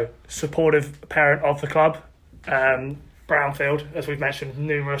 you know, supportive parent of the club, Brownfield, as we've mentioned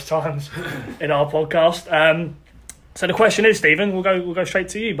numerous times in our podcast. So the question is, Stephen, we'll go straight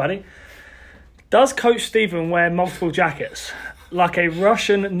to you, buddy. Does Coach Stephen wear multiple jackets like a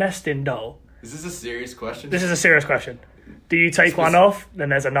Russian nesting doll? Is this a serious question? This is a serious question. Do you take one off, then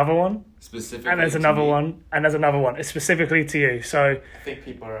there's another one, Specifically and there's another one, and there's another one. It's specifically to you. So I think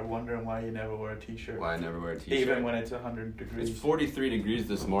people are wondering why you never wear a t-shirt. Why I never wear a t-shirt. Even when it's 100 degrees. It's 43 degrees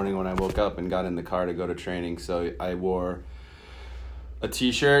this morning when I woke up and got in the car to go to training, so I wore a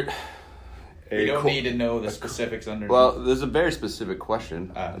t-shirt. You don't need to know the specifics underneath. Well, there's a very specific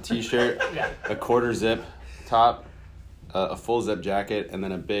question. A t-shirt, a quarter zip top, a full zip jacket, and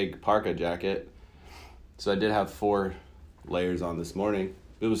then a big parka jacket. So I did have 4 layers on this morning.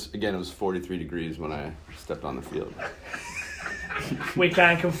 It was 43 degrees when I stepped on the field. we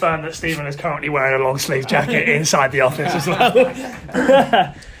can confirm that Stephen is currently wearing a long sleeve jacket inside the office as well.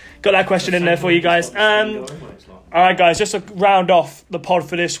 Got that question in there for you guys. All right, guys, just to round off the pod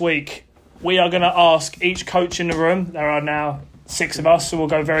for this week, we are going to ask each coach in the room. There are now 6 of us, so we'll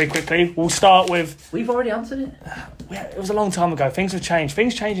go very quickly. We'll start with... We've already answered it. It was a long time ago. Things have changed.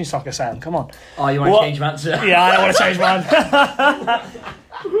 Things change in soccer, Sam. Come on. Oh, you want to change your answer? Yeah, I want to change mine.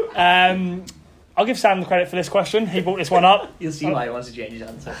 I'll give Sam the credit for this question. He brought this one up. You'll see why he wants to change his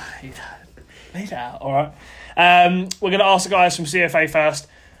answer. He's out. All right. We're going to ask the guys from CFA first.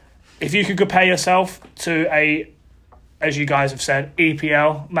 If you could compare yourself to a, as you guys have said,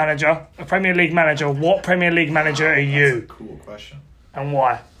 EPL manager, a Premier League manager, what Premier League manager are you? Cool question. And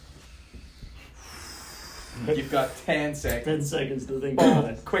why? You've got 10 seconds. 10 seconds to think about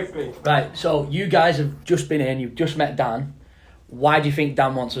it. Quickly. Right, so you guys have just been in, you've just met Dan. Why do you think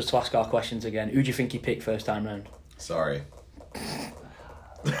Dan wants us to ask our questions again? Who do you think he picked first time round? Sorry.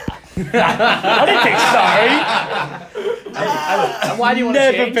 I didn't pick sorry. And why do you want to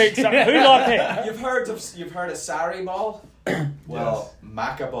Never change? picked sorry. Who did I pick? You've heard of Sarri ball? Well,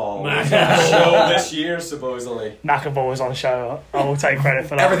 Macaball. Macaball. Show this year, supposedly. Macaball was on the show. I will take credit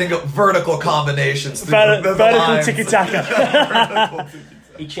for that. Everything go vertical combinations. Vertical tiki-taka.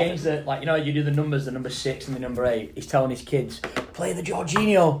 He changed it, like, you know, you do the numbers, the number 6 and the number 8. He's telling his kids, play the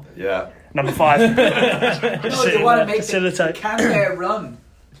Jorginho. Yeah. Number 5. No, they want to make Facilitate. it. Can they run?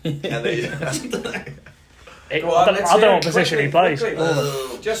 And they, I don't know what position he plays.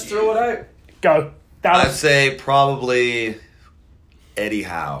 Just throw it out. Go. I'd Dallas. say probably Eddie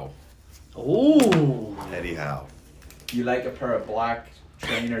Howe. Ooh. Eddie Howe. You like a pair of black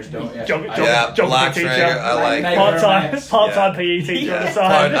trainers, don't you? Yeah, black teacher. trainer. I like. Like- Part-time Yeah. PE teacher on the Part-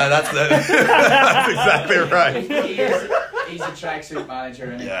 side. that's that's exactly right. He's a tracksuit manager,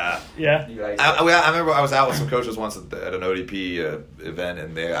 isn't he? Yeah. Yeah. You like I remember I was out with some coaches once at an ODP event,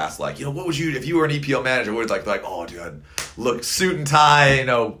 and they asked, like, you know, what would you, if you were an EPL manager, what would you like, oh, dude, look, suit and tie, you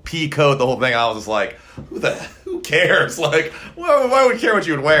know, pea coat, the whole thing. I was just like, who cares? Like, why would you care what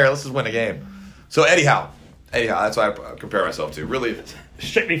you would wear? Let's just win a game. So Eddie Howe, that's what I compare myself to. Really,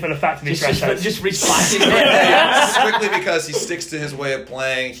 Strictly for the fact that he's Just respecting strictly because he sticks to his way of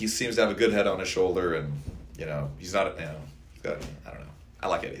playing. He seems to have a good head on his shoulder, and you know, he's not, you know, he's got, I don't know. I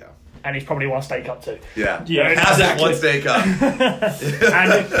like Eddie Howe. And he's probably won State Cup too. Yeah, Yeah, has exactly. one State Cup.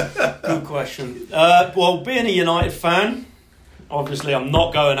 Andy. Good question. Well, being a United fan, obviously I'm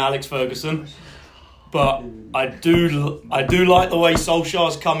not going Alex Ferguson, but I do like the way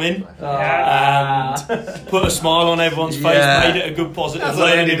Solskjaer's come in and put a smile on everyone's face, Yeah. made it a good positive That's what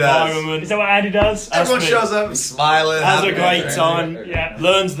learning Andy does. environment. Is that what Andy does? Everyone me. shows up smiling. Has a happy. great time, Yeah.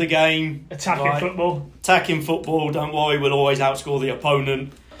 learns the game, Attacking right? football. Attacking football, don't worry, we'll always outscore the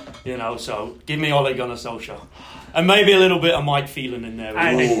opponent. You know, so give me Ole Gunnar Solskjaer. And maybe a little bit of Mike Phelan in there.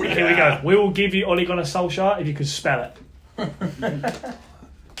 Andy, Ooh, here we yeah. go. We will give you Ole Gunnar Solskjaer if you can spell it.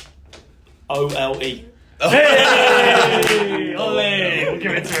 OLE. Hey! Ole! We'll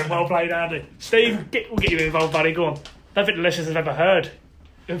give it to him. Well played, Andy. Steve, we'll get you involved, buddy. Go on. Don't think the listeners have ever heard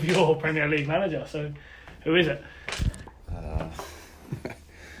of your Premier League manager, so who is it?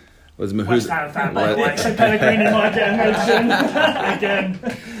 Was West Ham fan, by the way. So Pellegrini might get a mention again.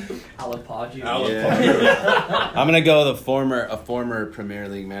 Alan Pardew. Yeah. I'm gonna go with a former Premier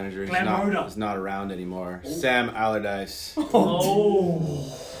League manager. Glenn Roeder. He's not around anymore. Sam Allardyce.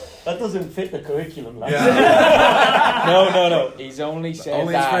 Oh. That doesn't fit the curriculum, lad. No. He's only said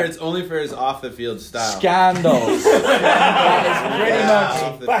It's only for his off the field style. scandals. That is pretty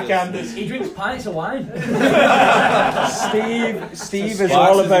Off the field Backhanders. He drinks pints of wine. Steve is Boxes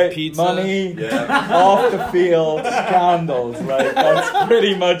all of about pizza. money, Yeah. off the field scandals, right? That's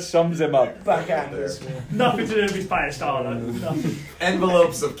pretty much sums him up. Backhanders. Nothing to do with his playing style, though. Nothing.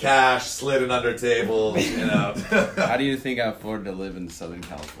 Envelopes of cash slid in under tables, you know. How do you think I afford to live in Southern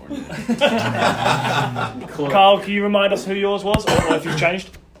California? Carl, can you remind us who yours was, or if you've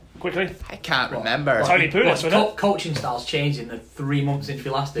changed? Quickly. I can't remember. Tony Pulis, wasn't it? Coaching styles changed in the 3 months since we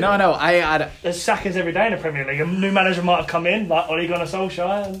last did it. No, I had There's sackings every day in the Premier League. A new manager might have come in, like Ole Gunnar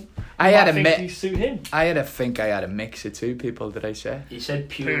Solskjaer, and I you had might a think mi- he suit him. I think I had a mix of two people. Did I say? He said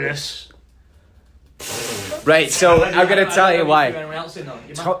Pulis. Right. So I'm gonna tell you why.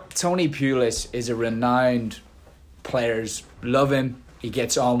 why. Tony Pulis is a renowned players love him. He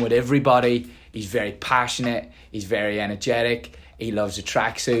gets on with everybody. He's very passionate. He's very energetic. He loves a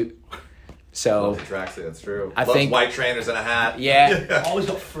tracksuit. So Love the tracksuit, that's true. I Loves think- white trainers and a hat. yeah, Always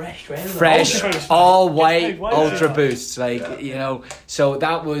got fresh trainers. fresh, Ultra Boost. all Gets white, paid well, ultra yeah. boosts. Like you know. So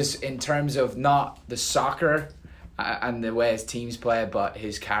that was in terms of not the soccer and the way his teams play, but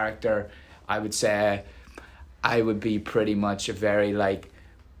his character. I would say I would be pretty much a very like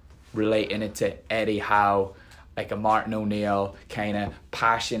relating it to Eddie Howe, like a Martin O'Neill, kind of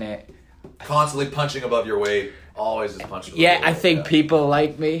passionate. Constantly punching above your weight. Always just punching above Yeah, your I weight. think Yeah. people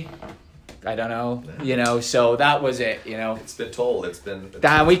like me. I don't know, you know. So that was it, you know. It's been told. It's been.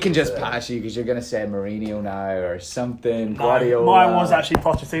 Dan, we can just pass you because you're gonna say Mourinho now or something. No, Guardiola. mine was actually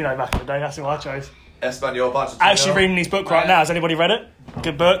Pochettino back in the day. That's who I chose. Espanol Pochettino. Actually reading his book right now. Has anybody read it?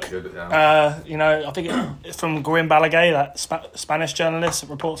 Good book. Good, yeah. I think it's from Guim Balaguer, that Spanish journalist that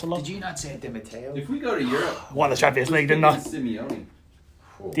reports a lot. Did you not say Di Matteo? If we go to Europe, Won the Champions League, didn't I? Simeone.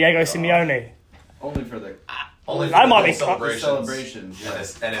 Diego Simeone. Only for the Only That for might the be celebrations. Yeah.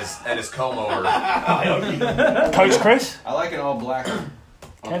 and his comb over. Coach Chris? I like an all black on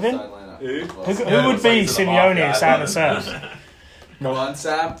Kevin? the sideline. Who would be Simeone at Sound and Surf? Go on,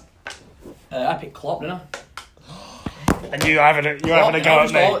 Sam. I picked Klopp, didn't I? And you're having a go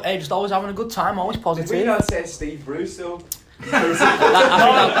at me. Hey, just always having a good time, always Did positive. we not say Steve Bruce though?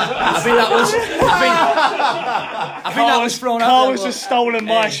 I think that was thrown out. Carl there, was but- just stolen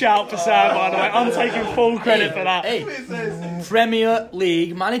my shout for Sam, by the way. I'm taking full credit for that. Hey, Premier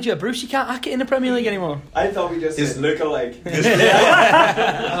League manager. Bruce, you can't hack it in the Premier League anymore. I thought we just said look-alike. The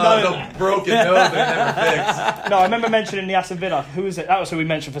broken nose they never fixed. No, I remember mentioning the Aston Villa. Who was it? That was who we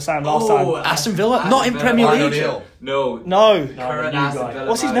mentioned for Sam last time. Aston Villa, not in Villa. Premier Ryan League. O'Neal. No. No. Current Aston Villa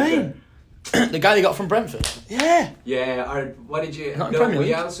What's his manager. name? The guy they got from Brentford. Yeah. Yeah, or what did you... Not in No, Premier we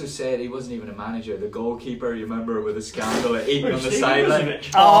League. also said he wasn't even a manager. The goalkeeper, you remember, with a scandal at eating on the sideline.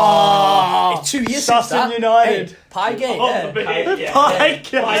 Oh, It's 2 years Sutton since that. United. Hey, Piegate. yeah. Pike.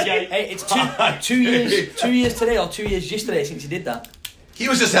 Hey, it's 2 years. 2 years today or 2 years yesterday since he did that. He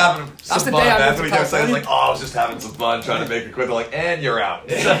was just having some the fun. day I That's moved what to he kept saying. He's California. like, I was just having some fun trying to make a quit. They're like, and you're out.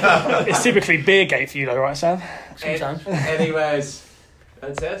 It's typically Beergate for you though, right, Sam? Sometimes. Anyways,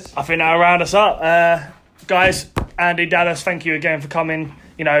 that's it. I think that'll round us up. Guys, Andy, Dallas, thank you again for coming.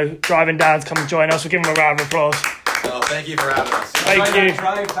 Driving down to come and join us. We'll give him a round of applause. So thank you for having us. Thank you.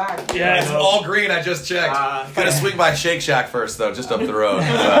 Drive back. Yeah. It's all green. I just checked. Gotta swing by Shake Shack first, though, just up the road.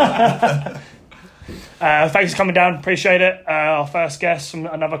 Thanks for coming down. Appreciate it. Our first guest from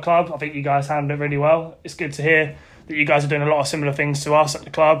another club. I think you guys handled it really well. It's good to hear that you guys are doing a lot of similar things to us at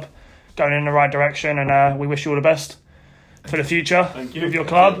the club, going in the right direction, and we wish you all the best for the future with your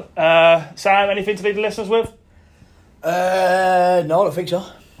club. Sam, anything to leave the listeners with? No, I don't think so.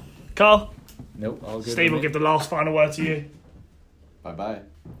 Carl? Nope, all good. Steve will give the last final word to you. Bye bye.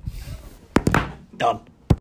 Done.